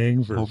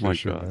thing for God.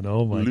 fishermen.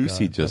 Oh, my God.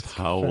 Lucy just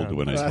howled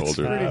when I told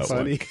her that.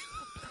 Funny.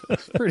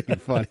 That's pretty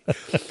funny.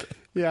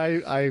 Yeah,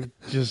 I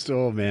just,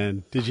 oh,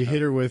 man. Did you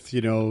hit her with,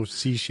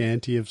 sea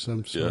shanty of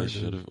some sort? Yeah, I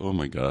should have. Oh,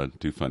 my God.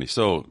 Too funny.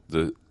 So,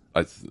 it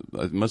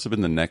must have been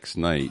the next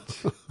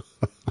night.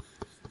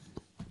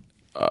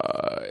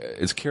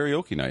 It's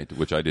karaoke night,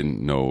 which I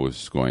didn't know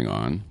was going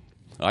on.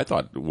 I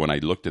thought, when I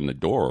looked in the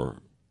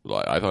door,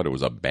 I thought it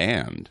was a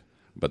band,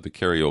 but the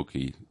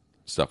karaoke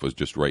stuff was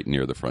just right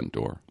near the front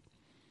door.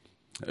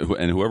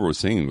 And whoever was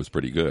singing was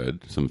pretty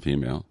good, some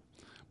female.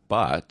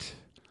 But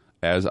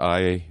as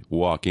I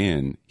walk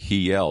in, he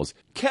yells,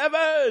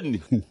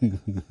 Kevin!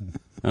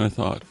 And I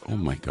thought, oh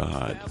my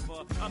God,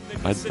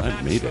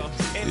 I've made it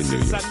in New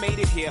York. I made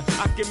it here,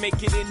 I can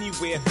make it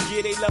anywhere.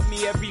 Yeah, they love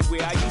me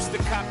everywhere. I used to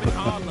cop in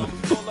Harlem.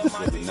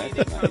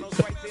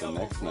 The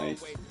next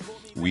night,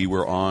 we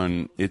were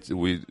on,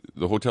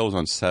 the hotel was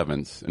on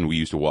 7th, and we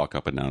used to walk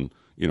up and down.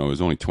 It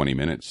was only 20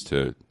 minutes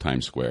to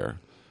Times Square.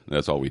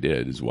 That's all we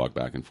did, is walk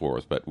back and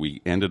forth. But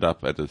we ended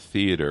up at the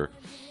theater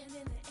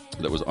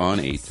that was on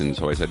 8th, and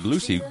so I said,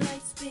 Lucy,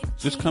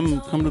 just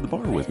come to the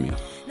bar with me,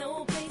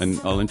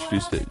 and I'll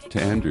introduce it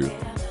to Andrew.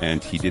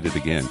 And he did it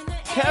again.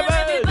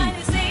 Kevin!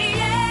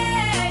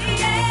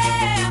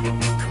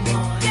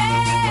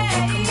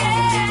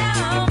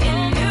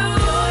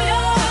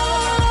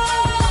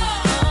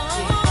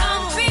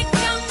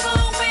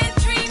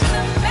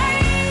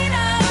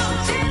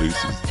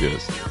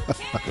 Just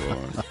go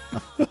on.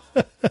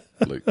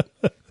 Like,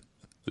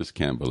 just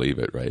can't believe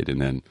it, right?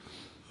 And then,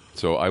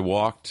 so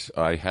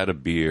I had a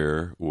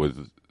beer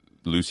with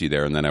Lucy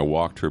there, and then I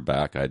walked her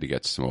back. I had to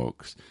get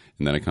smokes.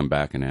 And then I come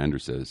back, and Andrew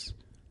says,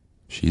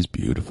 she's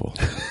beautiful.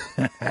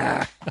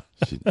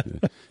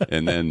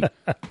 And then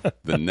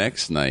the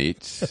next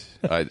night,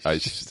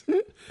 I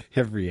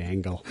every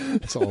angle.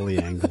 It's all the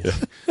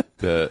angles.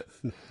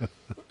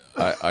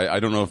 I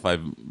don't know if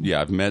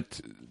I've met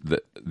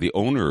the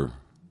owner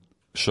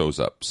shows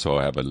up, so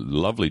I have a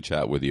lovely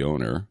chat with the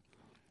owner,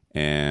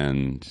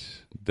 and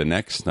the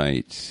next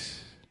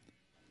night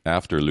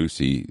after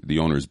Lucy, the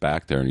owner's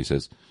back there, and he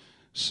says,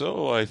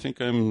 so I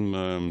think I'm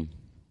going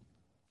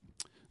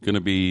to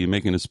be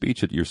making a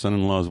speech at your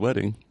son-in-law's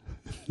wedding.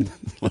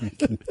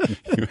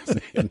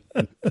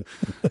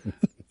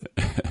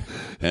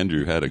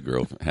 Andrew has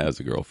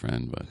a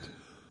girlfriend, but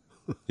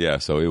yeah,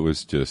 so it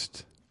was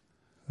just,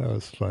 that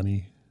was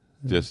funny.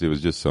 It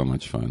was just so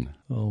much fun.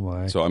 Oh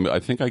my! So I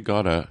think I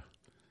got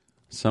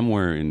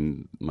somewhere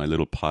in my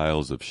little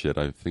piles of shit,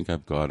 I think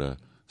I've got a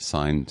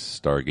signed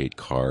Stargate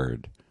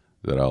card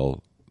that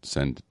I'll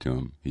send to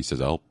him. He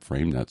says, I'll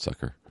frame that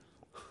sucker.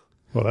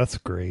 Well, that's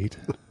great.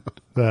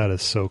 That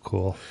is so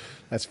cool.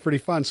 That's pretty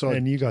fun. So,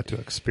 And you got to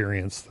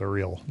experience the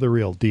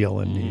real deal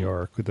in New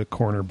York with the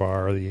corner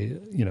bar,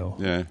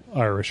 Yeah.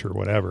 Irish or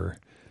whatever.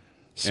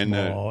 And,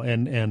 Small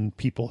and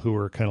people who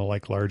are kind of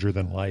like larger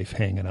than life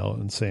hanging out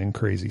and saying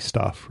crazy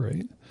stuff,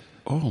 right?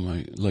 Oh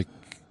my! Like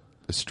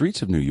the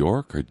streets of New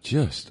York are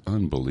just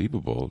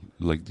unbelievable.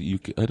 Like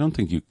I don't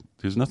think you.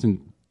 There's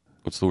nothing.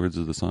 What's the words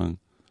of the song?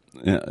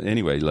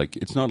 Anyway, like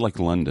it's not like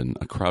London,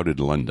 a crowded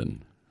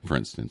London, for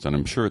instance, and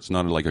I'm sure it's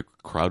not like a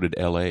crowded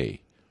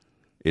L.A.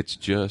 It's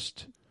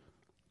just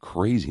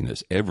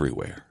craziness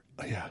everywhere.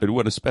 Yeah. But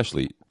what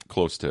especially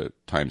close to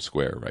Times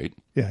Square, right?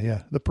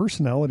 Yeah. The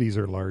personalities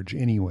are large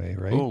anyway,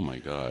 right? Oh my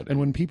God! And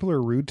when people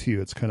are rude to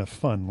you, it's kind of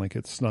fun. Like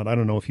it's not, I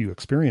don't know if you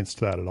experienced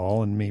that at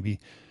all, and maybe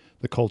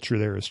the culture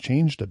there has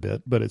changed a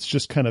bit, but it's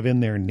just kind of in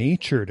their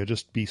nature to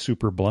just be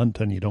super blunt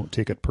and you don't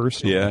take it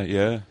personally.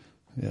 Yeah.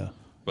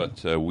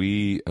 But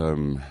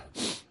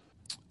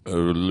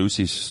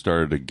Lucy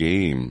started a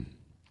game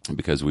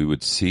because we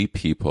would see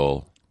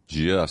people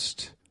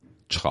just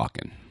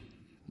talking.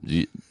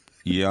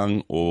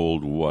 Young,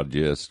 old, what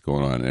just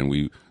going on?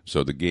 And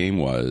so the game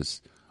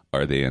was,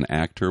 are they an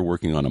actor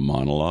working on a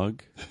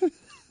monologue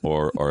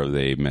or are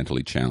they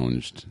mentally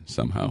challenged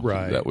somehow?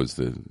 Right. That was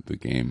the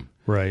game.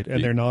 Right.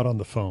 And they're not on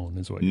the phone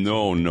is what you're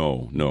saying.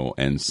 No.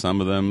 And some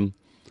of them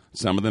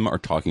are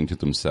talking to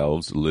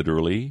themselves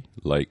literally,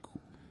 like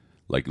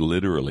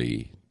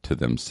literally to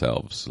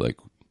themselves, like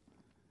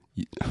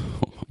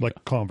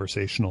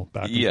conversational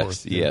back and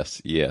forth.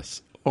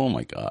 Yes. Oh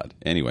my God.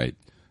 Anyway,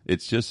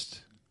 it's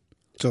just.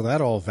 So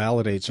that all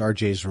validates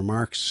RJ's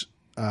remarks.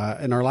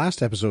 In our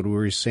last episode, we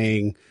were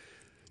saying,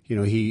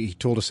 he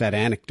told us that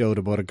anecdote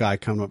about a guy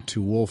coming up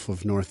to Wolf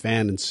of North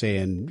Van and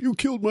saying, "You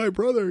killed my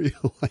brother."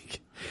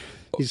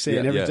 He's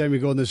saying every time you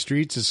go in the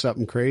streets, it's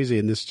something crazy.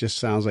 And this just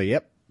sounds like,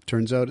 yep,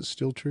 turns out it's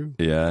still true.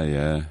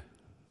 Yeah.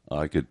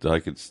 I could,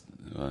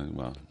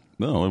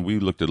 no, we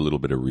looked at a little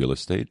bit of real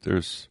estate.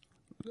 There's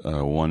a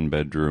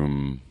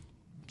 1-bedroom,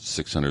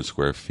 600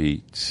 square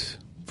feet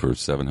for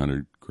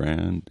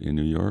 $700,000 in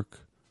New York.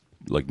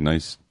 Like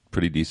nice,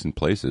 pretty decent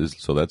places.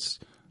 So that's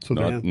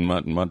not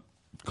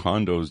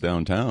condos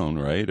downtown,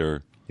 right?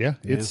 Or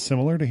it's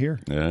similar to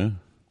here. Yeah.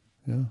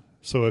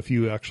 So if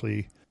you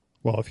actually,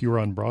 if you were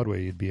on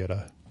Broadway, you'd be at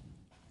a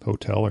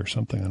hotel or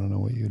something. I don't know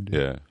what you'd do.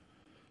 Yeah.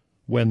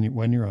 When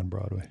you're on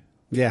Broadway.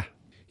 Yeah,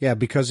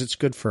 because it's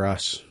good for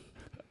us.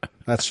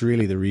 That's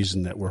really the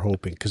reason that we're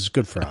hoping, because it's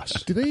good for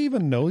us. Do they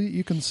even know that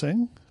you can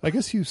sing? I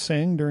guess you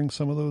sang during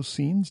some of those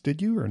scenes,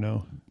 did you, or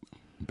no?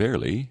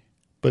 Barely.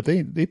 But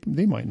they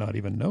might not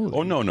even know that.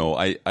 Oh, no.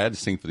 I had to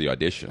sing for the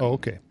audition. Oh,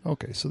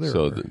 okay. So they're...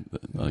 So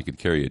I could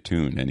carry a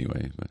tune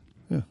anyway,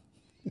 but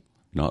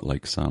not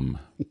like some.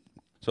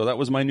 So that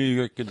was my New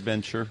York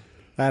adventure.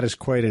 That is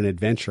quite an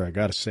adventure, I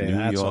got to say.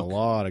 That's York. A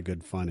lot of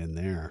good fun in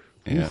there.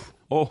 Yeah. Oof.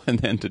 Oh, and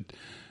then to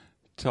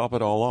top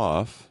it all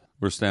off,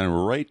 we're standing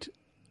right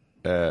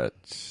at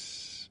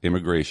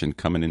immigration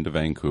coming into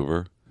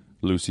Vancouver.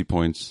 Lucy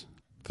points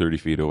 30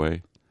 feet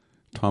away.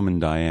 Tom and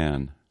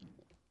Diane.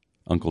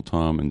 Uncle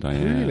Tom and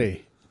Diane.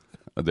 Really?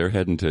 They're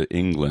heading to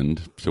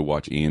England to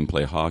watch Ian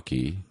play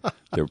hockey.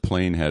 Their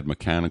plane had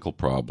mechanical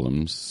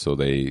problems, so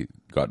they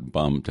got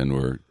bumped and they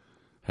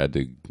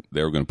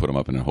were going to put them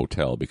up in a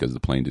hotel because the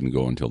plane didn't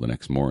go until the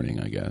next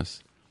morning, I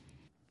guess.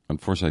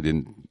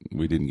 Unfortunately,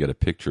 we didn't get a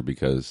picture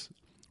because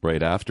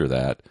right after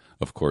that,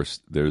 of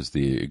course, there's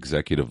the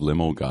executive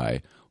limo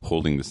guy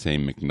holding the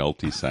same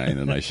McNulty sign,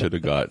 and we should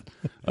have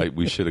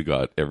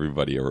got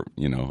everybody,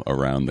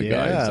 around the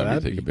guy and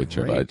somebody take a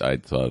picture. Great. But I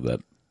thought of that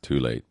too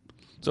late.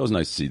 So it was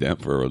nice to see them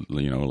for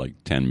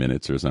like 10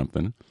 minutes or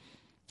something,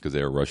 because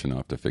they were rushing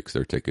off to fix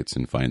their tickets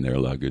and find their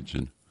luggage,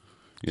 and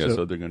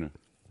so they're gonna.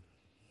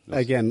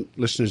 Again,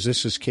 listeners,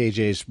 this is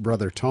KJ's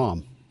brother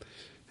Tom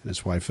and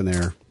his wife, and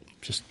they're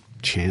just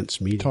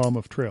chance meeting. Tom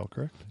of Trail,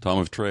 correct? Tom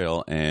of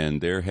Trail, and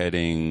they're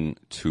heading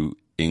to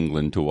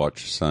England to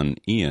watch son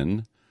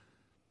Ian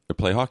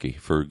play hockey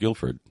for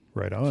Guildford.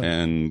 Right on.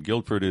 And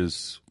Guildford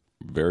is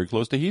very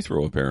close to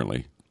Heathrow,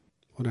 apparently.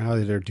 Wonder how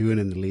they're doing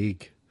in the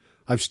league.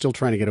 I'm still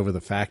trying to get over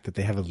the fact that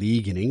they have a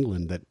league in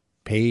England that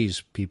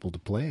pays people to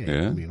play.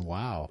 Yeah. I mean,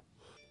 wow.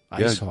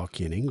 Ice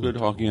hockey in England. Good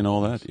hockey and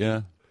all that,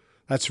 yeah.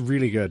 That's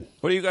really good.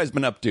 What have you guys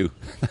been up to?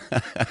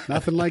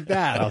 Nothing like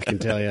that, I can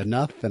tell you.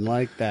 Nothing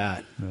like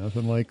that.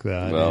 Nothing like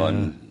that. Well,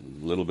 I'm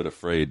a little bit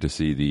afraid to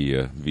see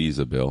the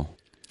visa bill.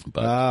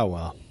 But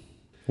well.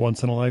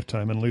 Once in a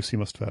lifetime, and Lucy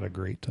must have had a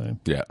great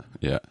time.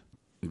 Yeah.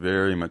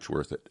 Very much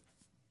worth it.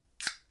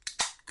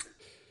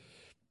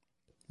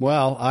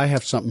 Well, I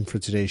have something for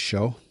today's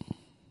show.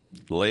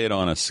 Lay it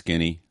on us,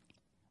 Skinny.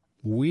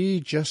 We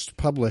just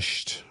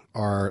published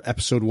our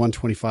episode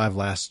 125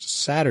 last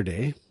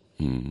Saturday.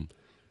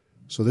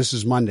 So this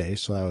is Monday,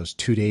 so that was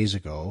 2 days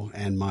ago.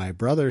 And my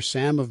brother,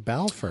 Sam of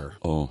Balfour,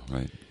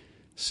 Right.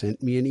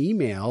 sent me an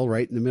email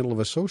right in the middle of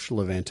a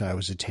social event I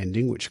was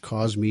attending, which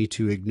caused me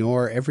to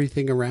ignore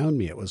everything around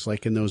me. It was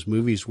like in those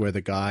movies where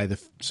the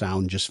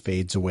sound just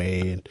fades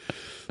away and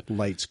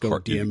lights go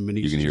dim, and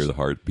you he's can hear just the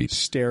heartbeat.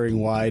 staring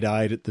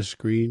wide-eyed at the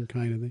screen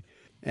kind of thing.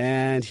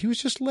 And he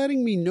was just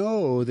letting me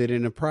know that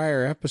in a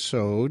prior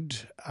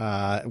episode,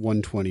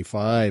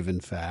 125, in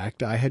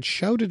fact, I had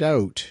shouted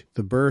out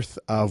the birth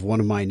of one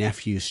of my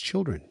nephew's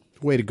children.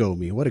 Way to go,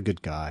 me. What a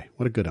good guy.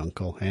 What a good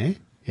uncle, eh?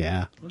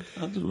 Yeah.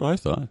 That's what I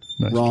thought.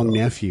 Nice Wrong job.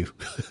 nephew.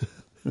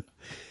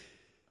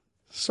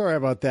 Sorry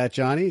about that,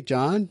 Johnny.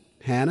 John,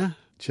 Hannah,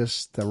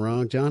 just the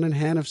wrong. John and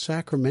Hannah of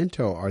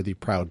Sacramento are the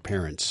proud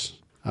parents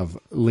of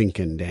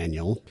Lincoln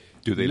Daniel.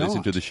 Do they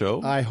listen to the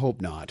show? I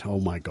hope not. Oh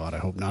my God, I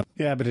hope not.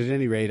 Yeah, but at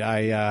any rate,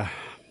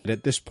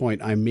 at this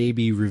point, I may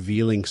be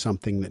revealing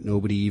something that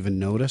nobody even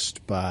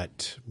noticed,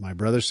 but my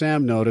brother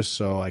Sam noticed,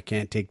 so I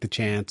can't take the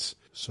chance.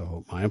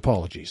 So my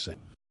apologies.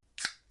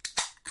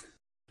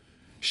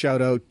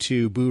 Shout out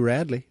to Boo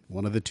Radley,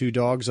 one of the 2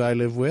 dogs I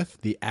live with.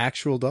 The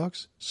actual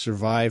dogs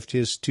survived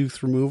his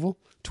tooth removal,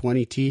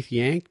 20 teeth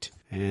yanked,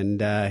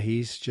 and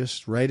he's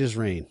just right as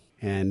rain.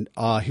 And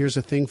here's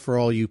a thing for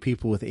all you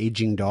people with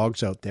aging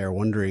dogs out there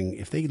wondering,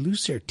 if they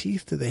lose their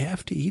teeth, do they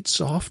have to eat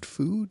soft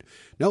food?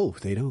 No,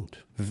 they don't.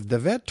 The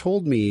vet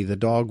told me the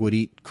dog would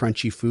eat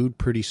crunchy food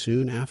pretty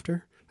soon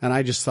after. And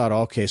I just thought,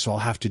 okay, so I'll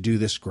have to do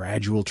this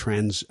gradual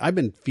I've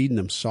been feeding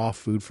them soft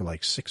food for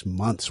like 6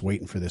 months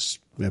waiting for this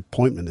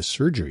appointment, this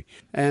surgery.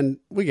 And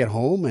we get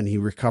home and he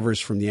recovers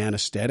from the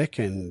anesthetic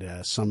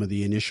and some of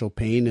the initial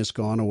pain has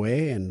gone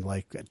away. And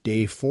like at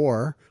day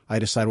 4, I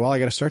decided, well, I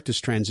got to start this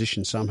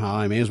transition somehow.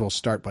 I may as well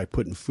start by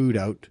putting food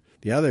out.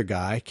 The other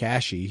guy,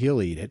 Kashi,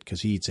 he'll eat it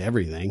because he eats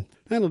everything.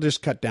 And it'll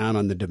just cut down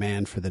on the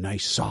demand for the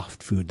nice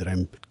soft food that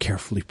I'm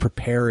carefully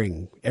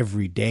preparing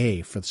every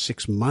day for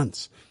 6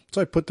 months. So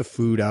I put the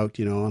food out,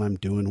 and I'm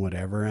doing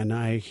whatever, and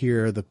I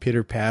hear the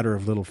pitter-patter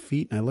of little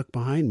feet, and I look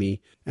behind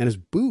me, and it's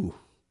Boo.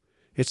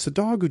 It's the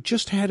dog who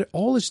just had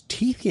all his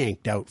teeth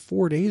yanked out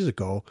 4 days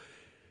ago,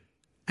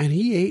 and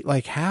he ate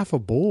like half a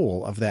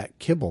bowl of that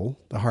kibble,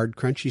 the hard,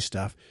 crunchy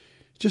stuff,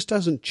 just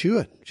doesn't chew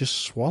it, just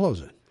swallows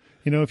it.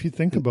 If you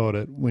think about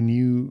it, when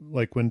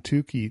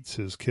Took eats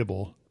his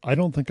kibble, I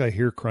don't think I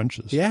hear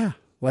crunches. Yeah.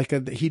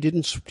 He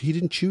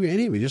didn't chew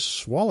any of it. He just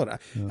swallowed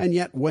it. Yeah. And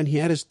yet when he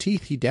had his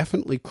teeth, he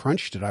definitely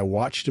crunched it. I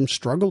watched him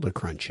struggle to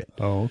crunch it.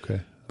 Oh,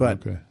 okay.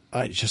 But okay.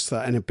 I just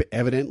thought, and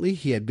evidently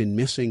he had been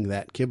missing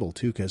that kibble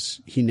too,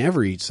 because he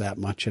never eats that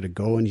much at a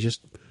go, and he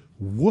just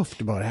woofed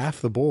about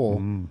half the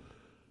bowl.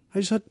 I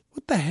just thought,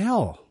 what the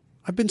hell?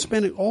 I've been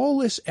spending all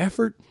this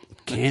effort,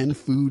 canned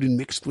food and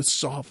mixed with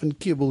softened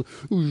kibble.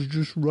 It was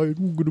just right.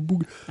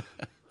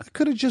 I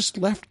could have just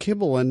left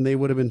kibble and they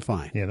would have been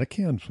fine. Yeah, the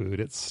canned food,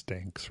 it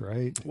stinks,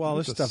 right? Well,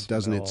 this stuff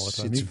doesn't.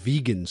 It's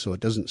vegan, so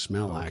it doesn't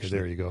smell, okay, actually.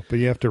 There you go. But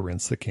you have to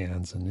rinse the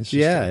cans. And it's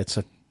just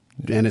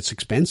and it's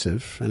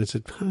expensive. And what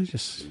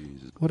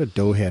a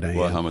doughhead I am.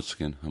 Well, how much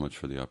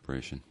for the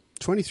operation?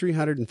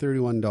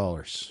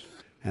 $2,331.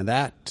 And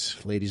that,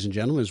 ladies and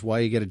gentlemen, is why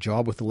you get a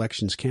job with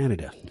Elections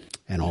Canada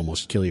and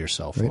almost kill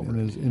yourself over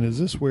it. And is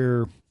this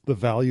where the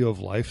value of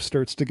life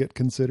starts to get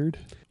considered?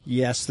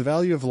 Yes, the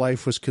value of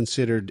life was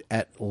considered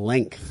at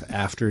length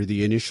after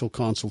the initial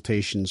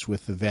consultations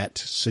with the vet,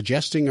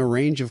 suggesting a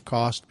range of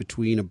cost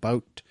between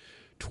about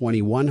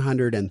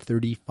 $2,100 and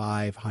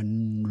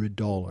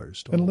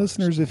 $3,500. And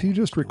listeners, if you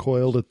just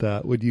recoiled at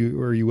that,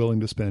 are you willing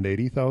to spend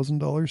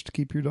 $80,000 to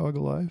keep your dog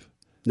alive?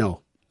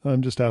 No.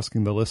 I'm just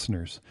asking the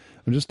listeners.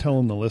 I'm just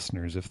telling the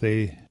listeners if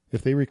they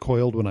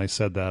recoiled when I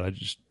said that, I'm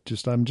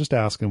just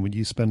asking, would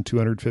you spend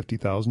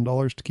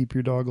 $250,000 to keep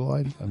your dog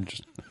alive?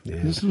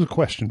 This is a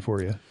question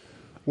for you.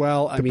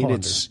 Well, I mean,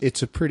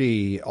 it's a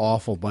pretty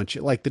awful bunch.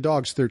 Like, the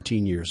dog's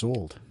 13 years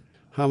old.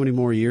 How many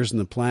more years on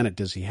the planet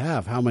does he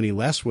have? How many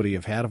less would he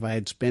have had if I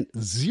had spent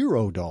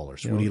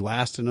 $0? Would he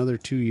last another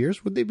 2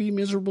 years? Would they be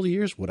miserable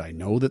years? Would I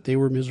know that they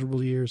were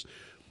miserable years?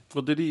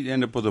 Well, did he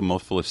end up with a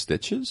mouthful of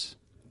stitches?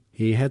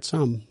 He had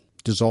some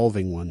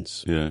dissolving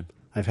ones. Yeah.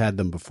 I've had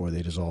them before.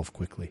 They dissolve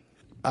quickly.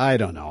 I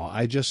don't know.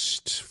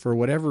 For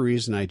whatever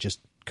reason, I just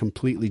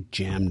completely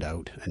jammed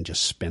out and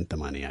just spent the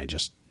money. I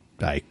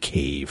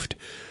caved.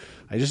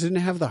 I just didn't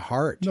have the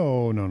heart.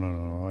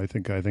 No. I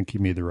think you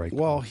made the right call.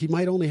 Well, he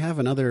might only have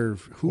another,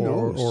 who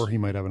knows? Or he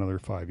might have another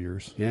 5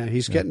 years. Yeah,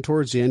 he's getting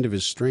towards the end of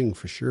his string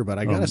for sure. But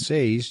I got to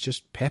say, he's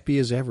just peppy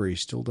as ever. He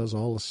still does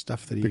all the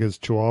stuff that he... Because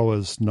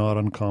Chihuahua's not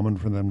uncommon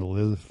for them to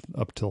live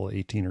up till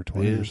 18 or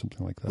 20 or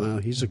something like that. Well,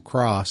 he's a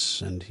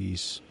cross, and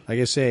he's, like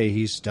I say,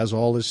 he does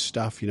all this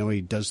stuff.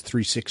 He does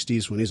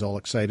 360s when he's all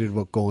excited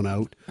about going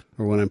out,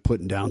 or when I'm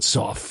putting down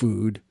soft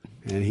food.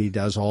 And he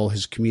does all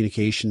his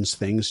communications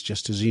things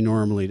just as he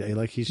normally does.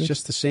 Like, he's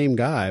just the same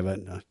guy, but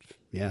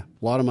a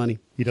lot of money.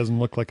 He doesn't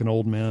look like an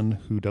old man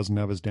who doesn't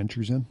have his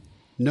dentures in?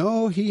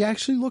 No, he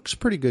actually looks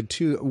pretty good,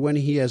 too. When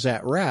he is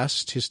at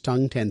rest, his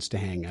tongue tends to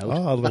hang out.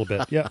 Oh, a little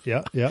bit.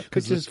 Yeah.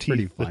 Which is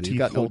pretty funny. He's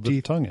got no teeth.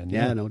 The tongue in.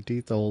 Yeah, no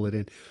teeth to hold it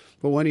in.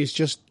 But when he's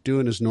just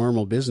doing his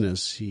normal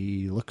business,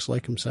 he looks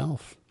like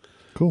himself.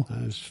 Cool.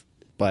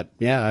 But,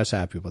 I was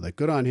happy with it.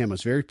 Good on him. I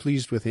was very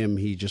pleased with him.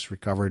 He just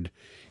recovered.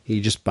 He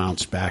just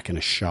bounced back in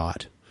a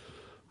shot.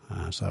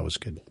 So that was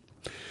good.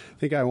 I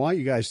think I want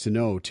you guys to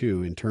know,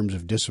 too, in terms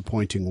of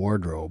disappointing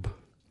wardrobe.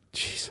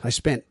 Jeez, I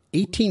spent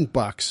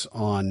 $18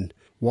 on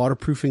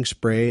waterproofing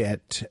spray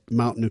at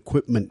Mountain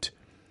Equipment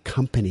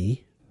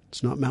Company.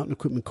 It's not Mountain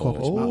Equipment Co.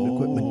 It's Mountain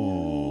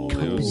Equipment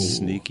Company. Those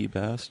sneaky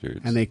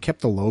bastards. And they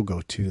kept the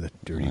logo too, the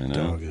dirty I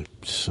know. dog.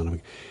 Son of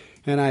a...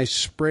 And I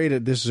sprayed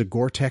it. This is a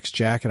Gore-Tex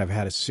jacket. I've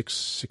had it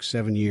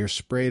 7 years.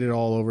 Sprayed it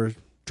all over,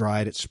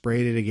 dried it,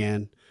 sprayed it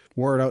again.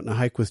 Wore it out in a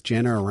hike with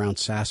Jenna around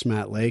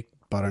Sassmat Lake,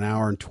 about an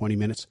hour and 20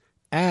 minutes.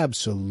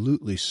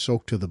 Absolutely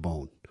soaked to the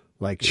bone.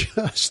 Like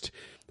just,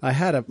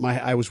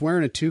 I was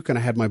wearing a toque and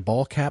I had my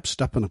ball cap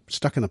stuck in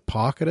the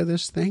pocket of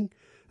this thing,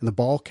 and the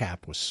ball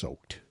cap was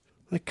soaked.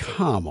 Like,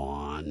 come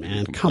on,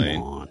 man, come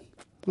on.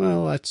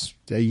 Well, I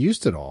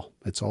used it all.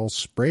 It's all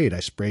sprayed.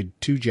 I sprayed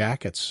 2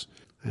 jackets,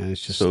 and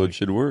it's just So it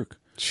should work.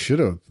 Should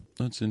have.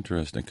 That's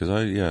interesting because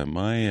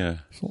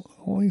So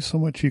only so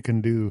much you can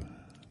do,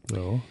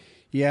 though.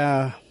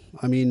 Yeah,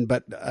 I mean,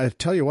 but I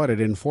tell you what, it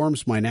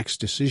informs my next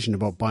decision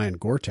about buying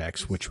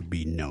Gore-Tex, which would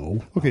be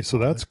no. Okay, so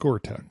that's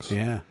Gore-Tex.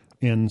 Yeah.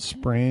 And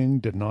spraying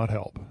did not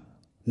help.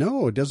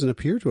 No, it doesn't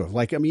appear to have.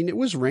 Like, I mean, it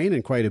was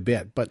raining quite a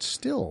bit, but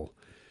still.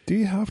 Do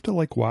you have to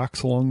like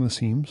wax along the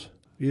seams?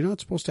 You're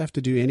not supposed to have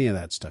to do any of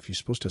that stuff. You're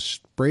supposed to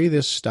spray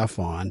this stuff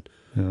on,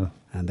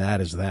 and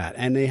that is that.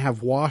 And they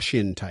have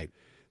wash-in type.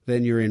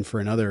 Then you're in for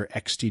another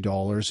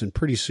 $60, and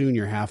pretty soon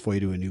you're halfway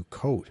to a new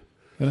coat.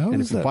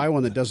 And if you buy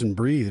one that doesn't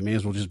breathe, you may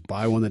as well just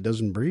buy one that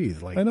doesn't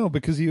breathe. Like, I know,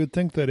 because you would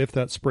think that if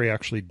that spray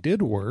actually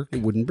did work,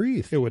 it wouldn't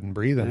breathe. It wouldn't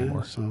breathe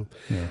anymore. So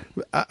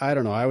I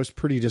don't know. I was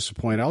pretty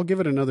disappointed. I'll give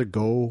it another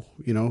go,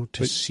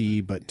 to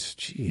see. But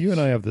geez. You and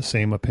I have the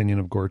same opinion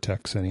of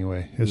Gore-Tex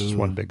anyway. It's just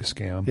one big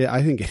scam. Yeah,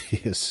 I think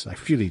it is. I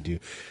really do.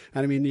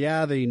 And I mean,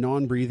 yeah, the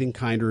non-breathing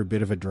kind are a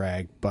bit of a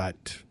drag,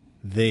 but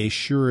they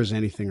sure as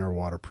anything are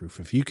waterproof.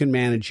 If you can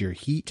manage your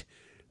heat,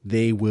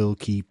 they will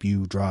keep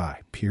you dry,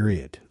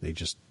 period.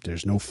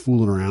 There's no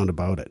fooling around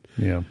about it.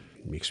 Yeah.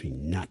 It makes me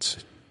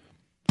nuts.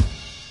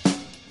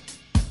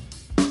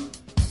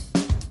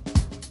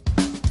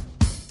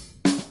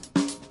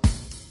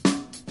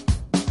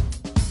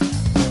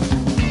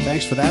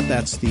 Thanks for that.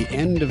 That's the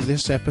end of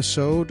this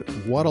episode.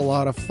 What a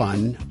lot of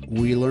fun.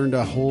 We learned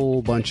a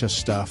whole bunch of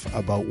stuff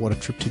about what a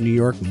trip to New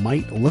York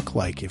might look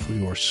like if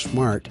we were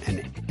smart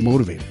and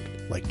motivated,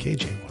 like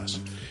KJ was.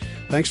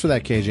 Thanks for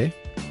that, KJ.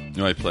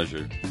 My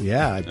pleasure.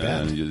 Yeah, I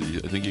bet.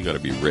 I think you got to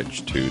be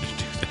rich too to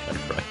do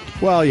that, right?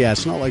 Well, yeah,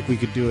 it's not like we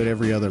could do it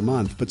every other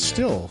month, but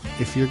still,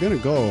 if you're going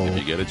to go... If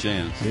you get a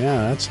chance.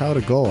 Yeah, that's how to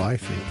go, I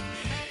think.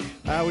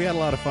 We had a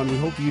lot of fun. We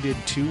hope you did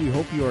too. We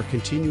hope you are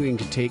continuing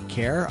to take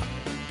care.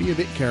 Be a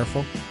bit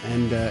careful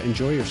and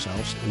enjoy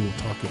yourselves, and we'll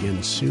talk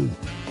again soon.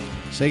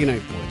 Say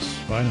goodnight, boys.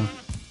 Bye now.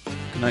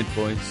 Good night,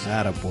 boys.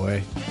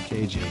 Attaboy.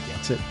 KJ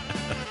gets it.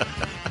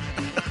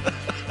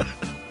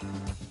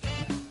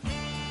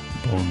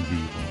 Bon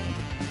vivant.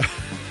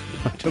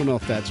 I don't know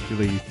if that's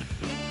really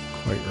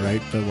quite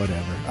right, but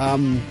whatever.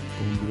 Bon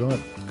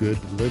vivant, good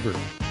liver.